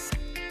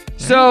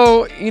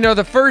 So,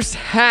 the first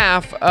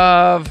half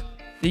of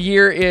the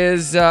year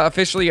is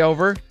officially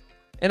over.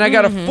 And I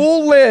got a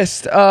full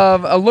list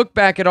of a look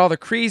back at all the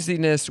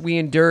craziness we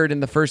endured in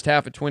the first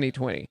half of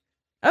 2020.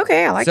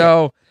 Okay, I like it.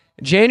 So,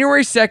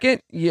 January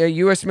 2nd,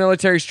 U.S.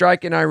 military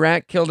strike in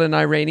Iraq killed an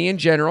Iranian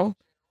general.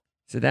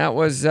 So that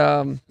was,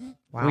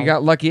 we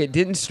got lucky it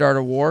didn't start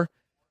a war.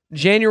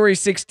 January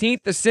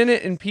 16th, the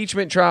Senate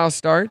impeachment trial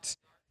starts.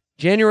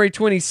 January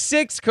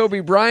 26th, Kobe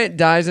Bryant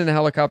dies in a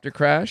helicopter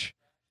crash.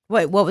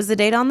 Wait, what was the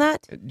date on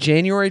that?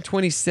 January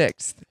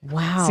 26th.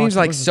 Wow. Seems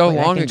like so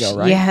long ago,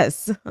 right?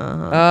 Yes.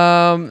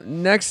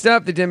 Next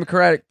up, the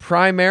Democratic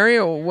primary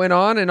went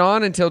on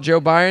until Joe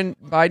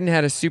Biden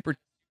had a Super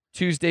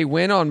Tuesday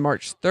win on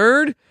March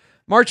 3rd.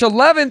 March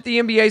 11th, the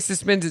NBA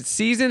suspends its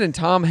season and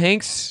Tom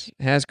Hanks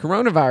has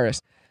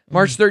coronavirus.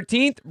 March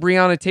 13th,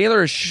 Breonna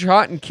Taylor is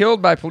shot and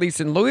killed by police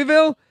in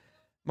Louisville.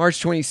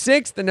 March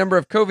 26th, the number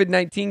of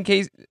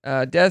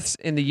COVID-19 deaths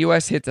in the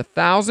U.S. hits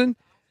 1,000.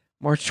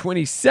 March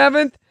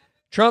 27th,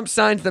 Trump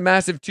signs the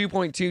massive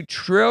 $2.2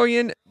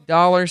 trillion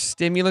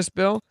stimulus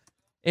bill.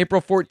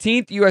 April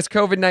 14th, U.S.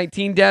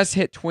 COVID-19 deaths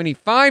hit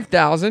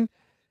 25,000.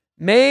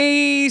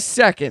 May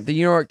 2nd, the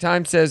New York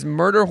Times says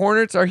murder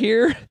hornets are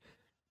here.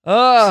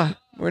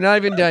 We're not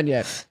even done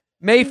yet.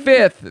 May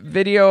 5th,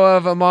 video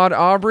of Ahmaud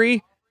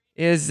Arbery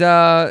is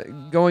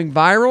going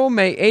viral.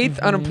 May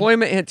 8th,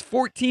 unemployment hits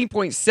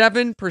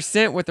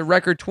 14.7% with a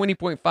record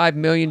 20.5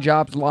 million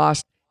jobs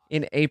lost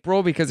in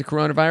April because of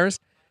coronavirus.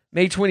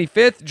 May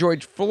 25th,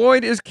 George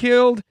Floyd is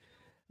killed.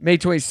 May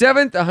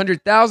 27th,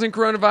 100,000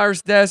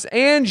 coronavirus deaths.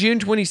 And June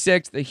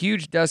 26th, a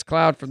huge dust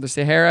cloud from the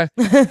Sahara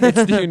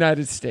hits the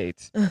United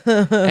States.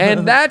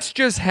 And that's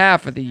just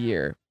half of the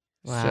year.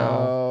 Wow.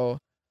 So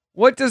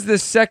what does the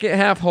second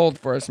half hold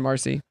for us,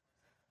 Marci?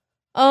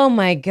 Oh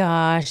my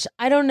gosh.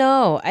 I don't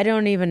know. I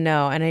don't even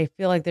know. And I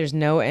feel like there's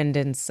no end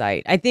in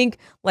sight. I think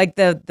like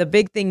the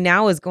big thing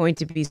now is going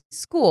to be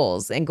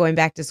schools and going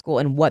back to school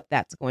and what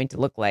that's going to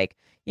look like.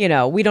 We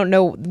don't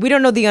know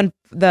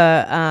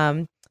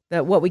the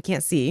what we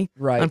can't see,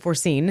 right,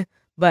 unforeseen,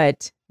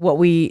 but what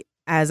we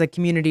as a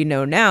community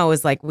know now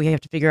is like we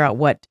have to figure out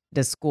what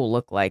does school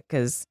look like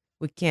because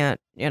we can't,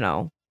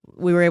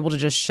 we were able to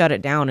just shut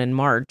it down in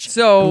March.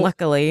 So and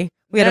luckily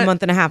we had a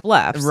month and a half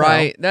left.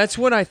 Right. So. That's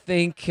what I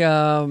think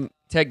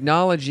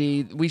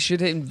technology, we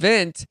should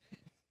invent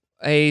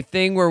a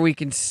thing where we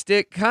can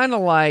stick kind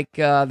of like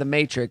the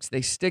Matrix.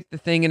 They stick the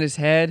thing in his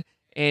head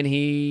and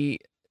they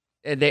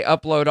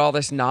upload all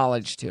this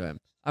knowledge to him.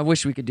 I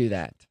wish we could do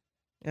that.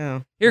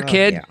 Oh, Here,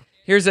 kid. Yeah.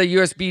 Here's a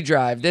USB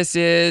drive. This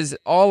is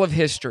all of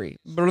history.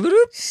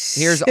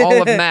 Here's all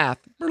of math.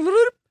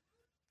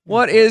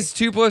 What is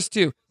 2 plus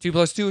 2? 2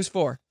 plus 2 is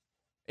 4.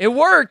 It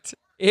worked.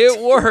 It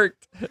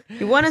worked.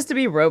 You want us to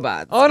be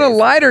robots. On a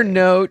lighter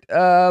note,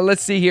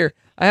 let's see here.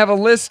 I have a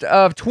list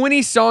of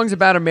 20 songs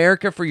about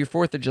America for your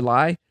 4th of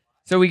July.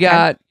 So we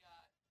got,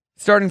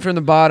 starting from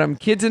the bottom,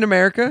 Kids in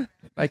America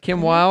by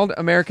Kim Wilde,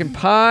 American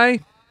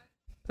Pie.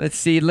 Let's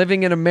see,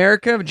 Living in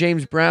America of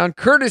James Brown,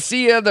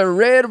 courtesy of the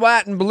Red,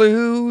 White, and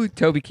Blue,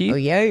 Toby Keith. Oh,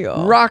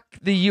 yeah. Rock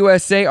the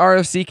USA,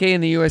 R-O-C-K in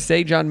the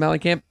USA, John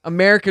Mellencamp.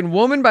 American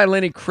Woman by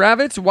Lenny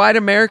Kravitz, White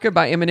America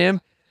by Eminem.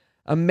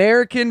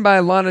 American by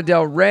Lana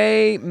Del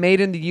Rey,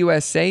 Made in the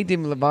USA,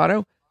 Demi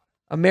Lovato.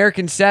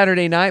 American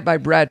Saturday Night by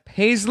Brad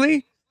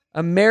Paisley.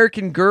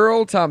 American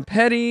Girl, Tom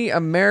Petty.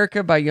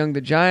 America by Young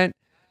the Giant.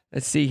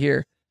 Let's see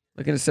here.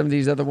 Looking at some of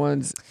these other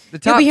ones. The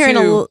You'll top be hearing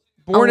two,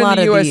 Born in lot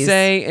the of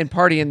USA and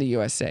Party in the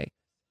USA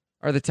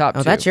are the top two.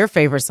 Oh, that's your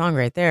favorite song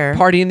right there.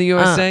 Party in the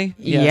USA?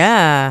 Yes.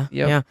 Yeah.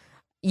 Yep. Yeah.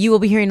 You will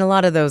be hearing a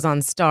lot of those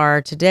on Star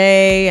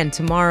today and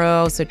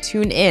tomorrow, so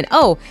tune in.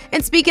 Oh,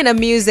 and speaking of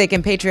music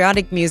and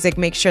patriotic music,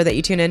 make sure that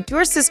you tune in to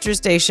our sister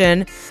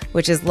station,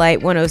 which is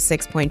Light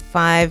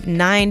 106.5,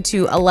 9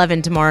 to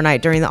 11 tomorrow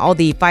night during all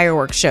the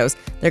fireworks shows.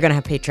 They're going to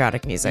have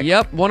patriotic music.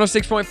 Yep,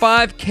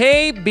 106.5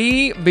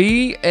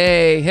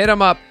 KBVA. Hit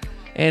them up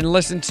and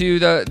listen to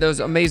those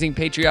amazing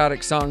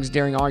patriotic songs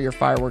during all your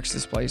fireworks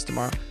displays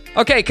tomorrow.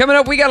 Okay, coming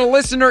up, we got a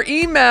listener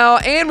email,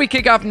 and we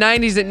kick off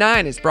 90s at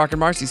 9. It's Brock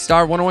and Marci,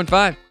 Star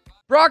 101.5.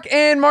 Brock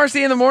and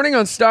Marci in the morning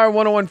on Star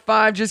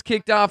 101.5 just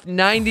kicked off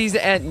 90s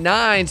at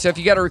 9. So if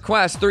you got a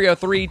request,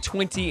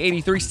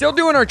 303-2083. Still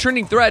doing our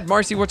trending thread.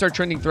 Marci, what's our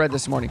trending thread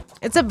this morning?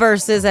 It's a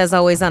versus, as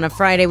always, on a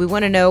Friday. We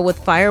want to know, with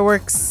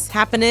fireworks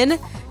happening,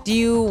 do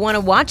you want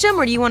to watch them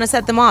or do you want to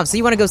set them off? So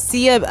you want to go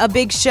see a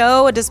big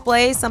show, a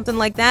display, something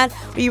like that?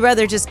 Or you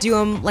rather just do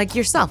them like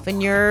yourself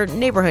in your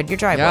neighborhood, your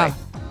driveway? Yeah.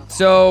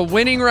 So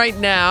winning right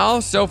now,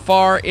 so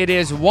far, it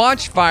is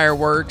watch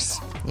fireworks.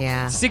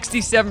 Yeah.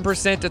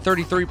 67% to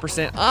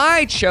 33%.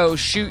 I chose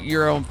shoot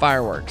your own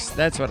fireworks.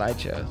 That's what I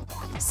chose.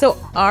 So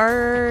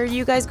are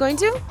you guys going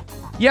to?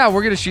 Yeah,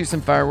 we're going to shoot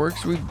some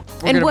fireworks. We're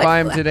going to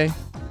buy them today.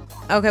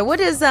 Okay, what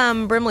does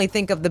Brimley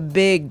think of the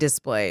big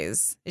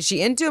displays? Is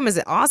she into them? Is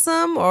it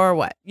awesome or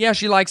what? Yeah,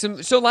 she likes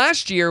them. So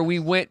last year we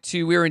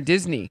were in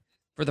Disney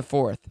for the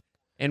 4th.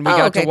 And we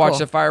got to watch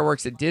the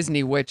fireworks at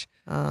Disney, which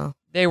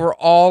they were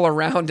all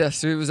around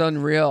us. It was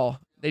unreal.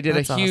 They did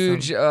a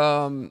huge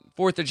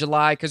 4th of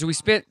July because we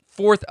spent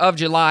 4th of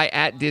July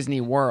at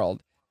Disney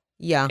World.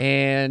 Yeah.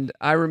 And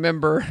I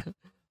remember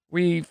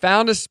we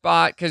found a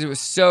spot because it was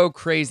so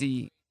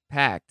crazy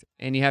packed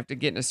and you have to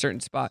get in a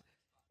certain spot.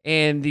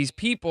 And these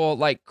people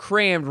like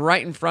crammed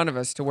right in front of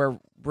us to where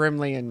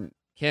Brimley and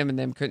Kim and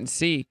them couldn't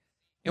see.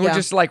 And we're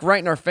just like right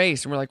in our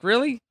face. And we're like,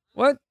 really?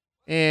 What?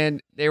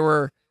 And they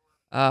were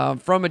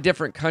from a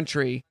different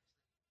country.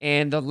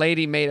 And the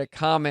lady made a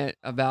comment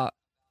about,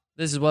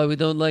 this is why we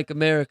don't like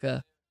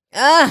America.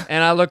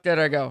 And I looked at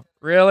her, I go,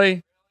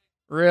 really?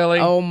 Really?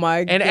 Oh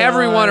my God. And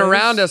everyone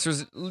around us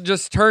was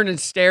just turned and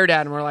stared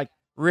at him. We're like,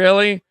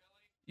 really?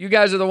 You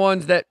guys are the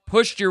ones that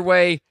pushed your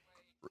way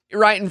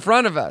right in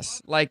front of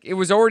us. Like, it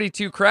was already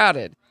too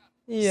crowded.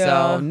 Yeah.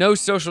 So no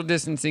social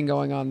distancing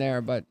going on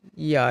there, but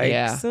yikes.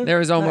 Yeah, there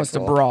was almost a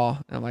brawl.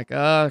 I'm like,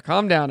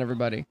 calm down,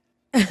 everybody.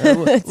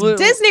 It's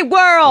Disney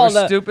World.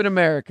 We're stupid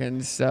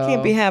Americans, so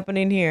can't be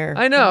happening here.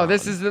 I know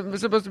this is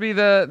supposed to be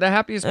the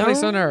happiest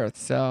place on earth.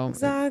 So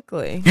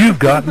exactly. You've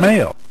got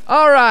mail.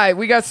 All right,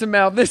 we got some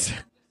mail. This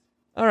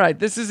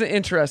is an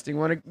interesting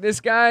one.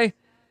 This guy,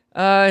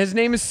 his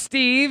name is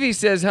Steve. He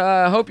says,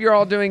 "Hope you're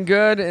all doing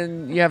good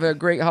and you have a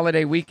great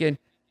holiday weekend."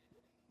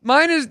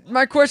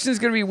 My question is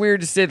going to be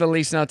weird to say the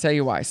least, and I'll tell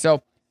you why.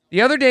 So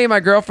the other day, my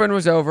girlfriend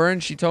was over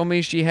and she told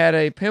me she had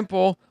a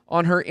pimple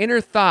on her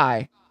inner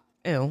thigh.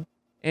 Ew.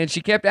 And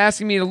she kept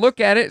asking me to look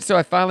at it, so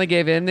I finally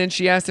gave in. Then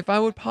she asked if I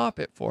would pop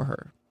it for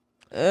her.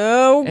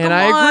 Oh, and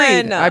I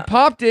agreed. I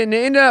popped it, and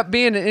it ended up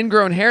being an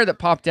ingrown hair that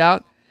popped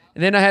out.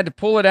 And then I had to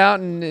pull it out,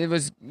 and it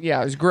was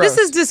gross. This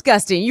is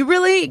disgusting. You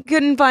really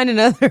couldn't find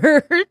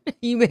another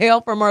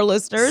email from our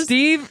listeners?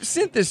 Steve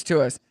sent this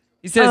to us.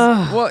 He says,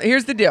 well,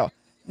 here's the deal.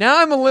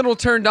 Now I'm a little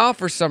turned off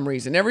for some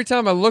reason. Every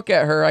time I look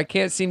at her, I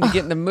can't seem to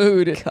get in the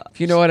mood,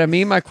 if you know what I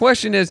mean. My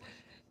question is,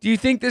 do you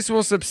think this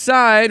will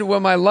subside?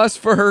 Will my lust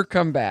for her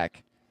come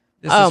back?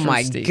 Oh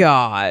my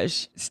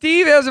gosh.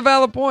 Steve has a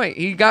valid point.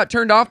 He got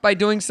turned off by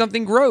doing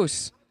something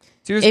gross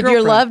to his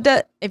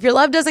girlfriend. If your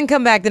love doesn't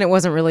come back, then it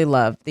wasn't really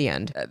love. The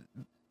end.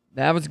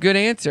 That was a good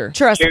answer.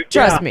 Trust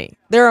me.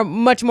 There are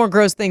much more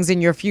gross things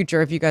in your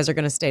future if you guys are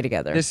going to stay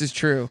together. This is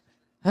true.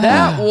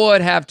 That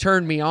would have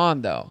turned me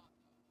on, though.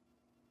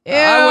 Ew.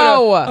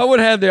 I would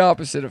have had the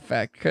opposite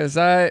effect because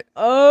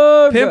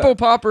Pimple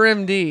Popper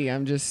MD.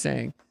 I'm just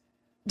saying.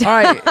 All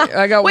right,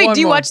 I got Wait, one do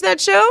you more. watch that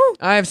show?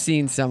 I've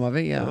seen some of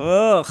it, yeah.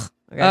 Ugh.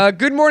 Okay.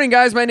 Good morning,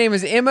 guys. My name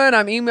is Emma, and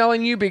I'm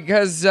emailing you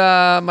because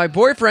my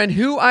boyfriend,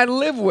 who I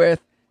live with,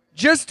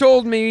 just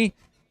told me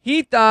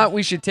he thought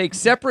we should take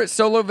separate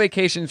solo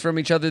vacations from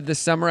each other this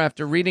summer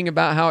after reading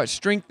about how it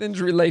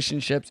strengthens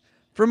relationships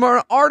from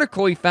an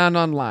article he found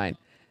online.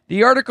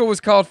 The article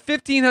was called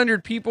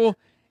 1,500 People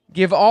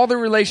Give All the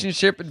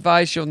Relationship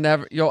Advice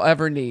You'll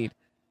Ever Need.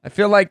 I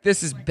feel like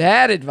this is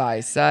bad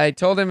advice. I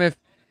told him if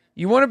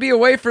you want to be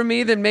away from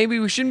me, then maybe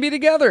we shouldn't be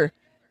together.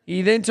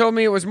 He then told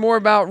me it was more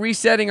about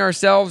resetting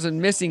ourselves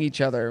and missing each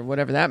other,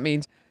 whatever that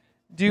means.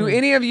 Do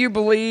any of you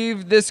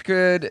believe this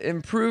could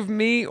improve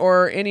me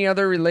or any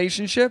other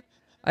relationship?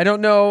 I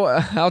don't know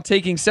how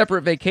taking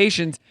separate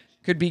vacations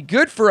could be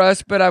good for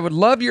us, but I would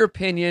love your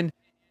opinion,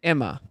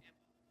 Emma.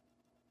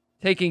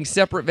 Taking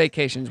separate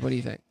vacations, what do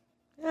you think?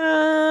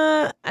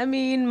 I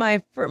mean,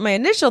 my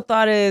initial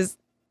thought is,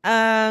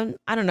 I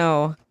don't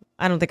know.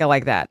 I don't think I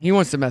like that. He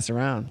wants to mess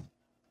around.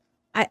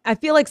 I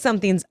feel like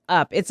something's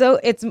up. It's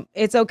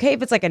okay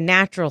if it's like a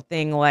natural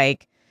thing,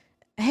 like,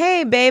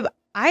 hey, babe,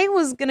 I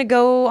was going to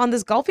go on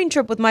this golfing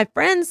trip with my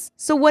friends.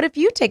 So what if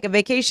you take a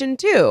vacation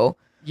too?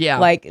 Yeah.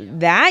 Like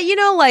that,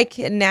 like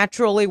it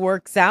naturally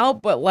works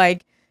out. But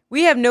like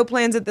we have no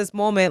plans at this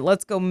moment.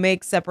 Let's go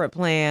make separate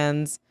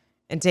plans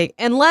and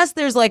unless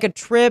there's like a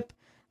trip,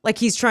 like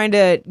he's trying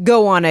to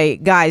go on a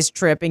guy's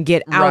trip and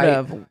get out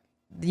of,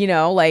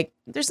 like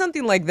there's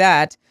something like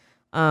that.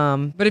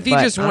 But if he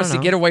just wants to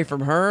get away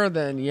from her,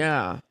 then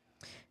yeah.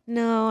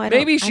 No, I don't.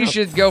 Maybe she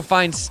should go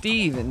find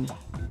Steve and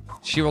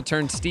she will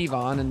turn Steve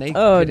on and they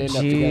could end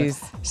up together.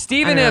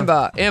 Steve and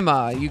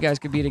Emma, you guys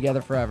could be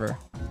together forever.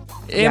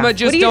 Emma,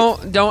 just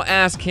don't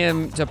ask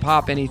him to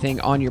pop anything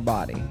on your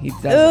body. He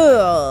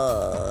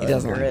doesn't. He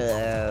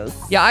doesn't.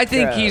 Yeah, I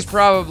think he's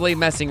probably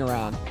messing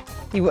around.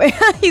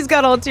 He's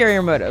got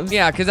ulterior motives.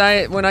 Yeah,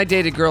 because when I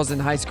dated girls in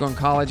high school and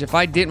college, if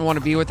I didn't want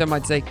to be with them,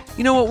 I'd say,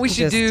 you know what, we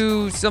should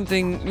do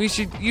something. You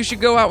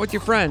should go out with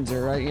your friends,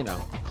 or Yeah.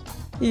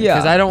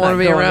 Because I don't want to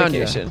be around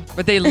you.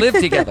 But they live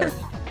together.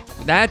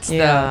 That's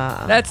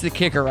the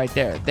kicker right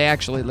there. They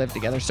actually live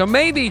together. So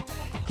maybe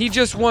he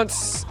just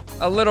wants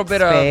a little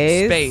bit of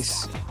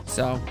space.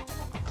 So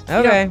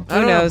okay,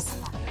 who knows?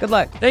 Good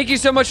luck. Thank you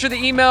so much for the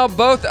email,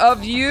 both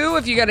of you.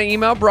 If you got an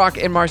email,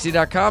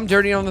 brockandmarcy.com.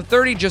 Dirty on the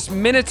 30, just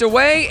minutes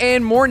away,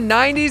 and more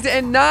 90s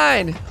and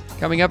 9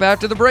 coming up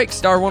after the break.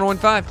 Star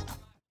 101.5.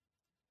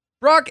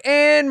 Brock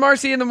and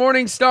Marcy in the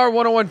morning, Star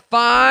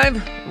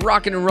 101.5.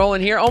 Rocking and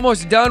rolling here.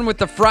 Almost done with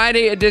the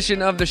Friday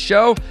edition of the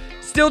show.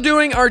 Still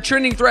doing our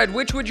trending thread.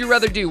 Which would you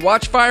rather do?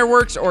 Watch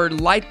fireworks or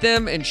light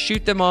them and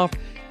shoot them off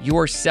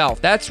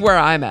yourself? That's where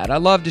I'm at. I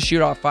love to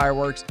shoot off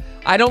fireworks.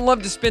 I don't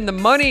love to spend the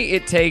money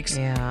it takes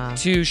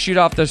to shoot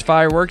off those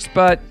fireworks,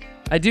 but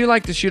I do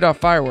like to shoot off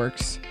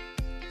fireworks.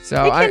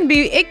 So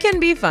it can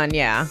be fun,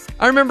 yeah.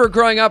 I remember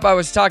growing up, I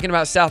was talking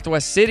about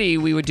Southwest City.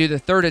 We would do the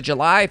 3rd of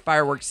July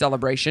fireworks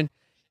celebration,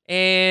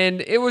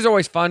 and it was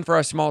always fun for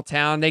a small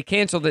town. They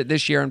canceled it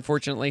this year,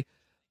 unfortunately.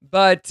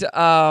 But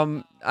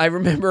I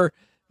remember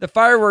the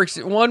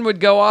fireworks, one would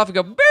go off and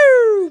go,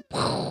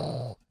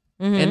 boo!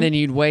 And then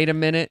you'd wait a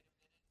minute.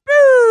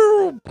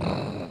 Boo!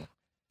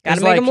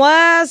 Gotta make them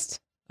last.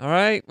 All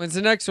right, when's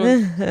the next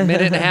one? A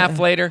minute and a half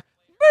later.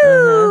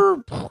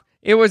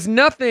 It was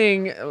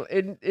nothing.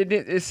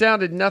 It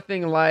sounded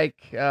nothing like,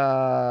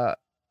 let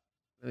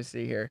me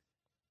see here.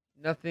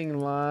 Nothing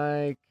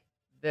like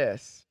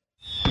this.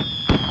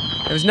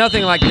 It was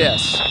nothing like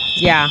this.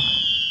 Yeah.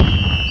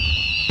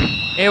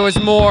 It was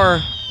more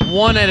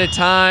one at a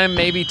time,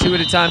 maybe two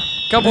at a time.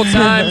 A couple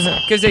times,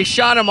 because they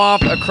shot them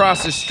off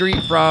across the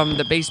street from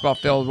the baseball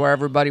field where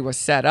everybody was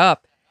set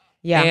up.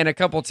 Yeah. And a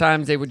couple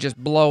times they would just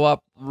blow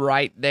up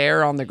right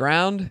there on the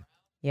ground.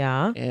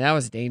 Yeah. And that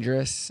was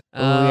dangerous.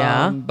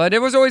 Yeah. But it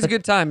was always a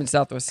good time in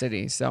Southwest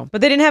City. So.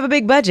 But they didn't have a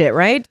big budget,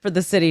 right? For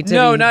the city to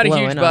No, be not a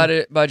blowing huge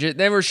on. budget.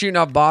 They were shooting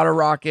off bottle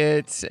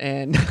rockets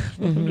and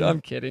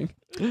I'm kidding.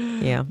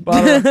 Yeah.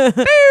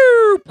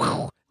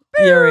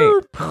 You're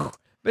right.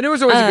 But it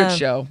was always a good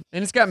show.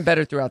 And it's gotten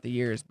better throughout the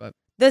years. But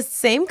the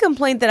same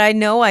complaint that I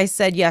know I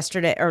said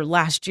yesterday or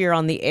last year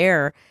on the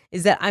air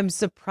is that I'm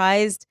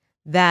surprised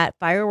that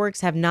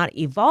fireworks have not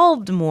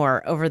evolved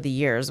more over the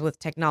years with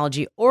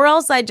technology, or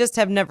else I just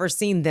have never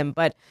seen them.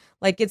 But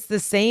like, it's the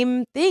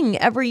same thing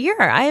every year.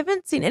 I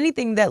haven't seen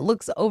anything that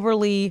looks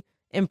overly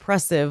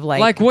impressive.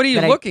 Like what are you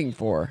looking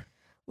for?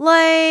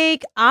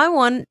 Like, I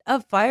want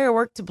a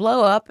firework to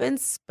blow up and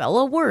spell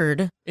a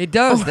word. It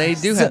does. They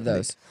do have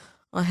those.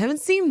 I haven't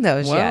seen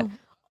those yet.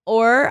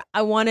 Or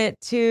I want it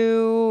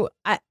to,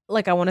 I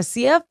want to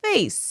see a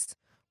face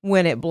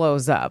when it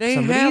blows up. They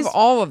have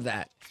all of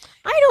that.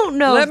 I don't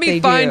know. Let me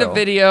find a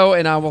video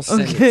and I will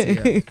send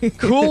it to you.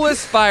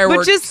 Coolest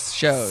fireworks but just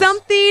shows.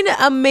 Something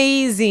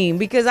amazing,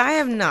 because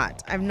I've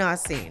not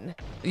seen.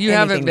 You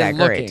haven't been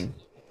looking.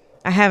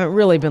 I haven't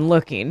really been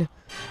looking.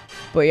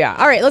 But yeah.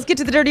 All right, let's get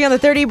to the Dirty on the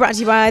 30, brought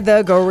to you by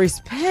the Go Reese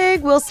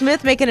Pig. Will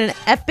Smith making an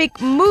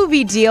epic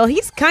movie deal.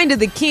 He's kind of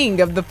the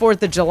king of the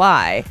 4th of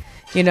July.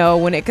 You know,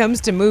 when it comes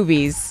to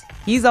movies,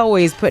 he's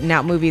always putting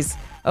out movies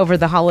over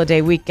the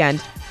holiday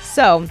weekend.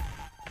 So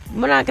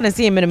we're not going to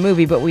see him in a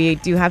movie, but we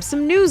do have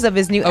some news of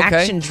his new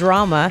action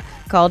drama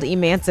called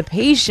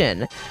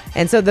Emancipation.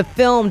 And so the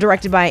film,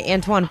 directed by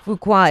Antoine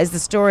Fuqua, is the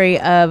story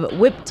of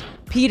Whipped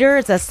Peter.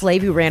 It's a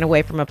slave who ran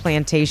away from a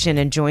plantation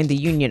and joined the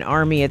Union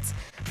Army. It's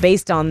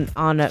based on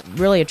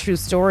really a true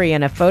story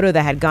and a photo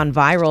that had gone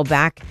viral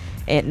back,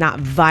 not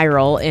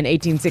viral in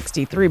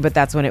 1863, but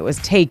that's when it was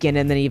taken,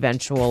 and then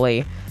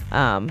eventually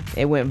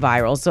it went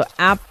viral. So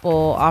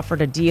Apple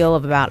offered a deal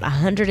of about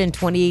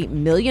 $120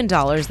 million.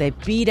 They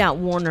beat out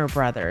Warner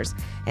Brothers,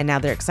 and now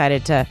they're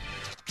excited to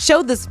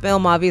show this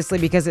film, obviously,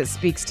 because it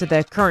speaks to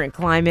the current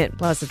climate.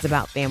 Plus, it's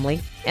about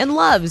family and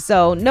love.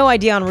 So no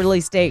idea on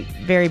release date,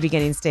 very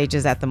beginning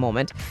stages at the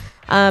moment.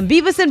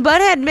 Beavis and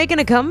Butthead making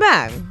a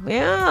comeback.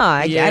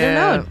 I don't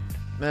know.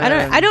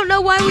 I don't know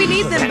why we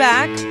need them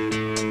back.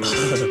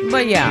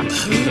 But yeah.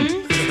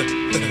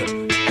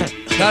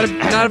 Not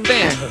a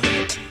fan.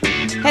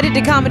 Headed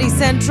to Comedy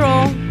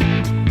Central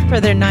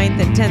for their 9th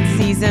and 10th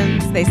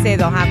seasons. They say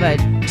they'll have a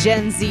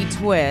Gen Z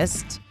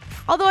twist.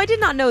 Although I did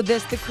not know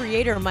this, the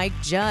creator, Mike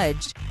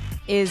Judge,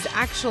 is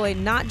actually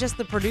not just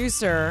the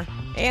producer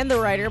and the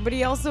writer, but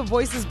he also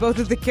voices both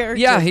of the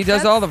characters. Yeah, he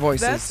does all the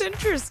voices. That's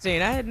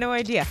interesting. I had no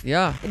idea.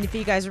 Yeah. And if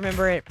you guys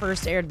remember, it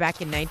first aired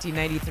back in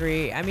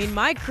 1993. I mean,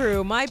 my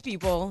crew, my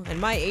people,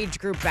 and my age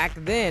group back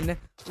then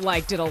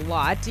liked it a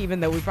lot, even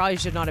though we probably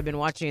should not have been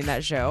watching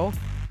that show.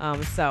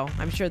 So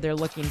I'm sure they're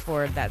looking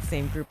for that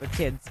same group of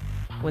kids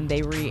when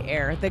they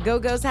re-air. The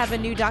Go-Go's have a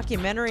new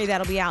documentary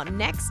that'll be out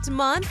next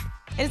month,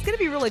 and it's going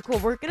to be really cool.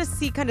 We're going to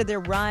see kind of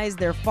their rise,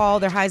 their fall,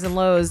 their highs and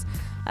lows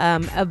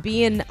of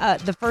being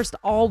the first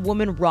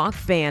all-woman rock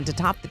band to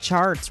top the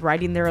charts,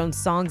 writing their own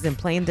songs and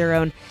playing their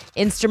own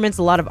instruments,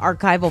 a lot of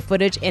archival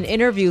footage and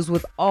interviews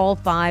with all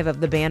 5 of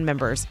the band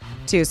members,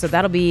 too. So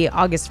that'll be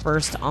August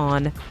 1st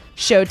on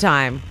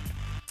Showtime.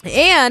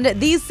 And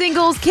these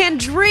singles can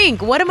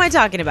drink. What am I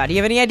talking about? Do you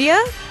have any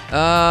idea?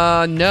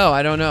 No,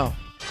 I don't know.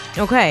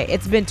 Okay,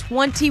 it's been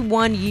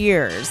 21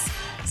 years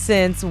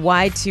since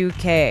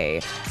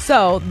Y2K.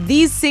 So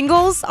these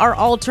singles are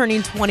all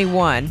turning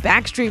 21.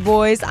 Backstreet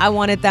Boys, I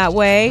Want It That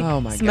Way. Oh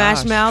my Smash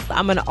gosh. Mouth,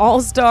 I'm an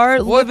All-Star.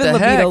 What Livin' the La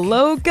heck? Vida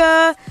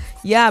Loca.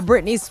 Yeah,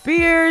 Britney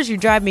Spears, You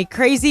Drive Me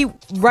Crazy.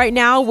 Right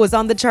now was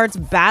on the charts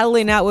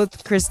battling out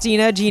with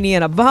Christina, Genie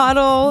in a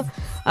Bottle.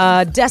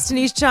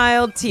 Destiny's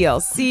Child,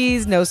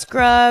 TLC's, No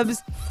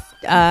Scrubs.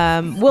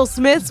 Will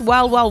Smith's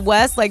Wild Wild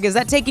West. Like, is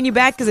that taking you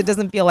back? Because it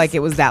doesn't feel like it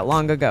was that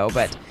long ago,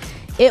 but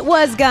it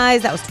was,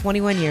 guys. That was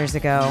 21 years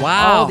ago.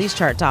 Wow. All these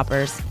chart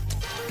toppers.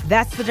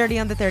 That's the Dirty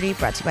on the 30,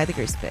 brought to you by the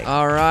Grease Pig.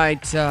 All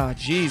right.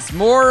 Geez.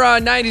 More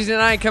 90s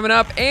tonight coming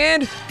up,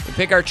 and we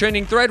pick our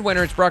trending thread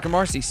winner. It's Brock and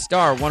Marci,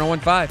 Star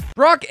 1015.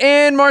 Brock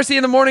and Marci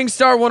in the morning,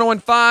 Star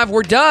 1015.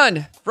 We're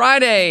done.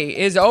 Friday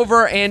is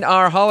over, and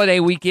our holiday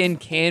weekend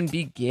can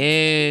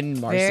begin,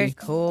 Marci. Very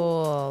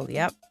cool.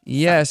 Yep.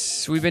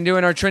 Yes, we've been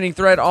doing our trending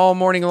thread all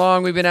morning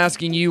long. We've been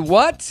asking you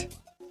what?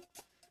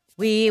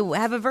 We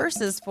have a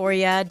versus for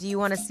you. Do you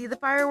want to see the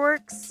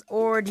fireworks,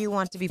 or do you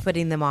want to be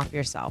putting them off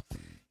yourself?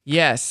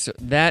 Yes,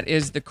 that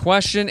is the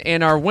question,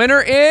 and our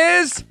winner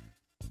is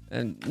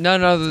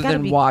none other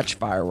than Watch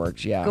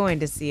Fireworks. Yeah,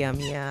 Going to see them,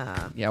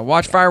 yeah. yeah.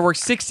 Watch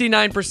Fireworks,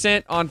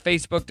 69% on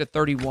Facebook to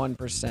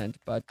 31%.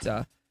 But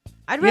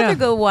I'd rather yeah.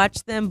 go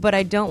watch them, but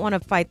I don't want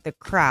to fight the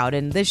crowd.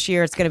 And this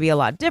year it's going to be a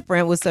lot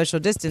different with social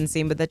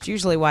distancing, but that's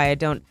usually why I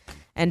don't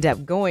end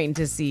up going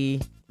to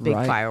see big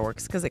Right.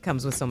 fireworks, because it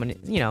comes with so many,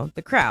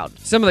 the crowd.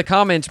 Some of the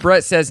comments,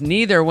 Brett says,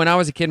 neither. When I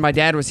was a kid, my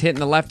dad was hit in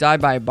the left eye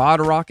by a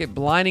bottle rocket,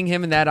 blinding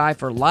him in that eye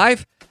for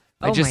life.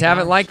 I Oh just my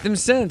haven't gosh. liked them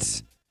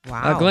since.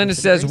 Wow. Glenda that's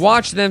says, crazy.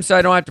 watch them so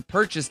I don't have to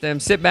purchase them.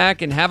 Sit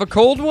back and have a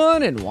cold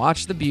one and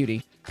watch the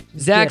beauty.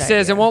 Zach Good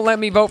says, idea. it won't let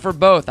me vote for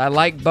both. I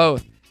like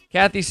both.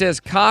 Kathy says,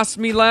 cost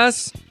me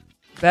less,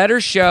 better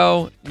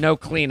show, no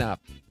cleanup.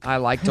 I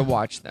like to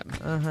watch them.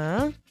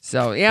 Uh-huh.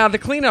 So, yeah, the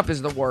cleanup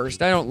is the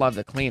worst. I don't love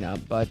the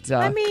cleanup, but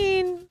I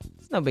mean,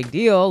 it's no big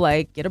deal.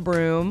 Like, get a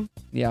broom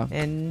yeah,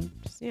 and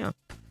just, there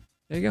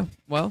you go.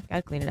 Well,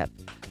 gotta clean it up.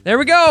 there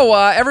we go.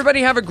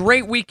 Everybody have a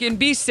great weekend.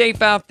 Be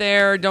safe out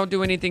there. Don't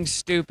do anything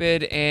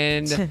stupid.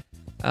 And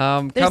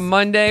come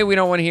Monday, we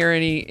don't want to hear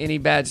any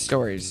bad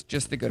stories.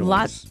 Just the good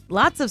ones.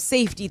 Lots of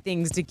safety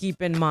things to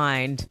keep in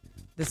mind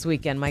this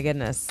weekend. My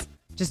goodness.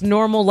 Just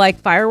normal, like,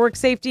 fireworks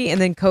safety and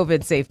then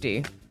COVID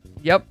safety.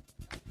 Yep.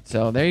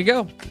 So there you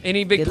go.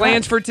 Any big Good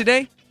plans luck. for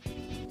today?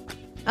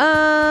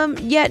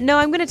 Yeah, no,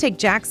 I'm gonna take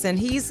Jackson.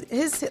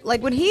 His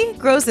like when he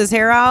grows his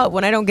hair out,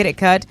 when I don't get it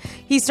cut,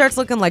 he starts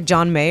looking like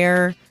John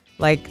Mayer,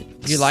 like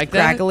You like that?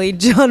 scraggly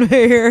John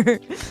Mayer.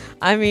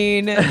 I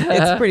mean,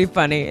 it's pretty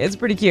funny. It's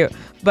pretty cute,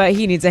 but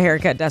he needs a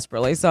haircut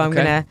desperately. So I'm Okay.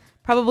 gonna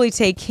probably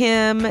take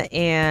him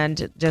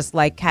and just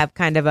like have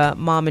kind of a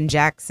Mom and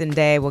Jackson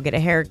day. We'll get a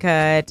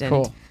haircut, and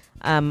Cool.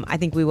 I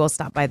think we will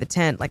stop by the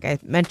tent, like I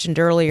mentioned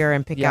earlier,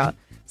 and pick Yeah. out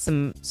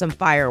some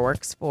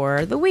fireworks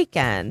for the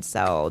weekend.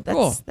 So that's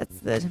Cool. that's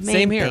the main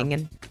Same here. thing.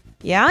 And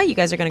yeah, you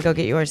guys are gonna go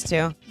get yours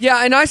too.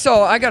 Yeah, and I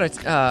got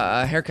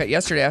a haircut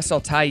yesterday. I saw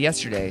Ty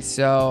yesterday.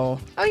 So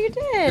Oh, you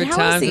did. good How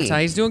times is with he?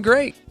 Ty. He's doing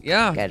great.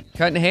 Yeah. Good.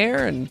 Cutting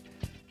hair and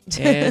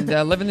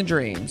living the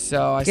dream.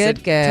 So I Good,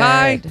 said,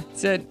 Ty good.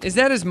 said, is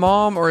that his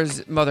mom or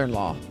his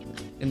mother-in-law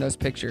in those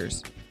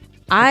pictures?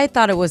 I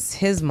thought it was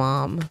his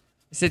mom.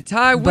 I said,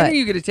 Ty, when But- are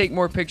you going to take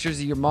more pictures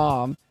of your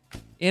mom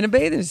in a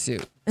bathing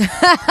suit?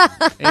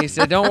 And he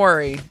said, don't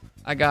worry.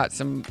 I got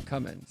some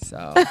coming.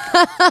 So,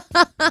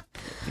 yeah.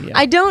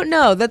 I don't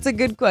know. That's a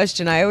good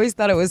question. I always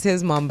thought it was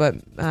his mom, but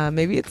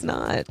maybe it's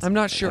not. I'm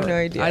not sure. I have no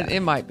idea. It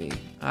might be.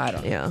 I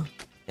don't know. Yeah.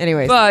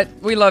 Anyways. But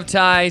we love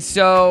Ty.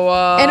 So,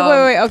 And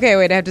wait.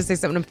 I have to say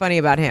something funny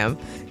about him,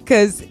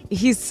 because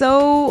he's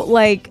so,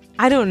 like,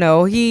 I don't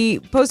know. He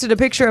posted a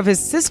picture of his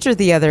sister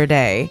the other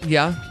day.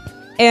 Yeah.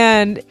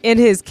 And in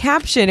his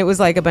caption, it was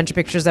like a bunch of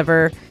pictures of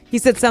her. He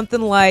said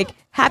something like,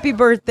 "Happy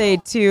birthday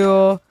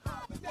to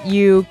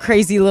you,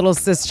 crazy little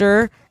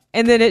sister."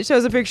 And then it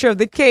shows a picture of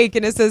the cake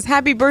and it says,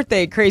 "Happy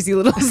birthday, crazy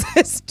little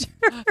sister."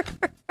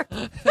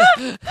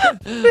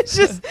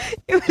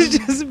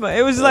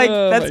 It was like,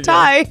 Oh, that's my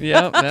Ty. God.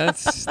 Yep,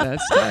 that's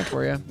Ty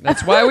for you.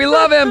 That's why we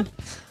love him.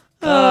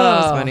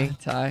 that's funny.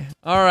 Ty.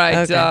 All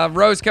right. Okay.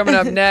 Rose coming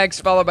up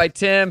next, followed by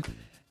Tim.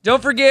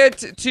 Don't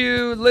forget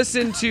to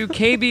listen to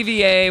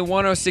KBVA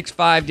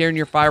 106.5 during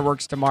your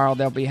fireworks tomorrow.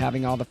 They'll be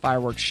having all the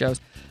fireworks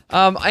shows.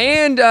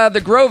 And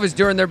the Grove is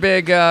doing their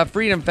big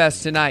Freedom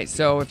Fest tonight.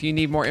 So if you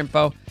need more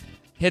info,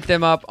 hit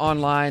them up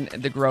online,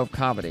 The Grove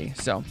Comedy.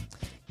 So,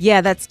 yeah,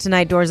 that's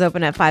tonight. Doors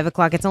open at 5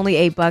 o'clock. It's only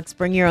 $8.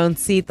 Bring your own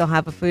seat. They'll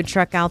have a food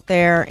truck out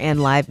there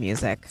and live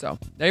music. So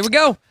there we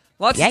go.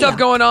 Lots of stuff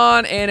going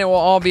on, and it will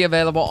all be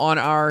available on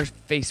our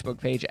Facebook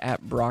page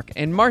at Brock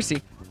and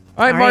Marci.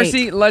 All right,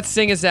 Marci, let's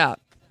sing us out.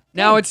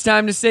 Now it's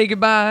time to say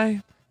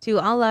goodbye to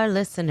all our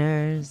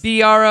listeners.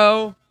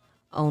 BRO.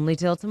 Only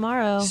till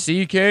tomorrow.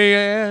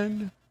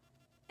 CKN.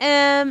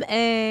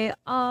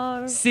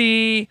 MAR.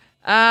 CI.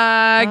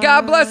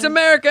 God bless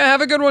America.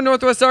 Have a good one,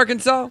 Northwest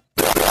Arkansas.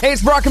 Hey,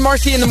 it's Brock and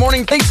Marci in the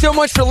morning. Thanks so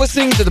much for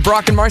listening to the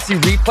Brock and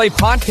Marci Replay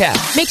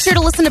Podcast. Make sure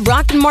to listen to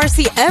Brock and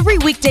Marci every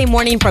weekday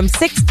morning from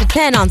 6 to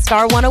 10 on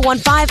Star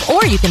 101.5,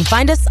 or you can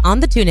find us on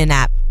the TuneIn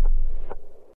app.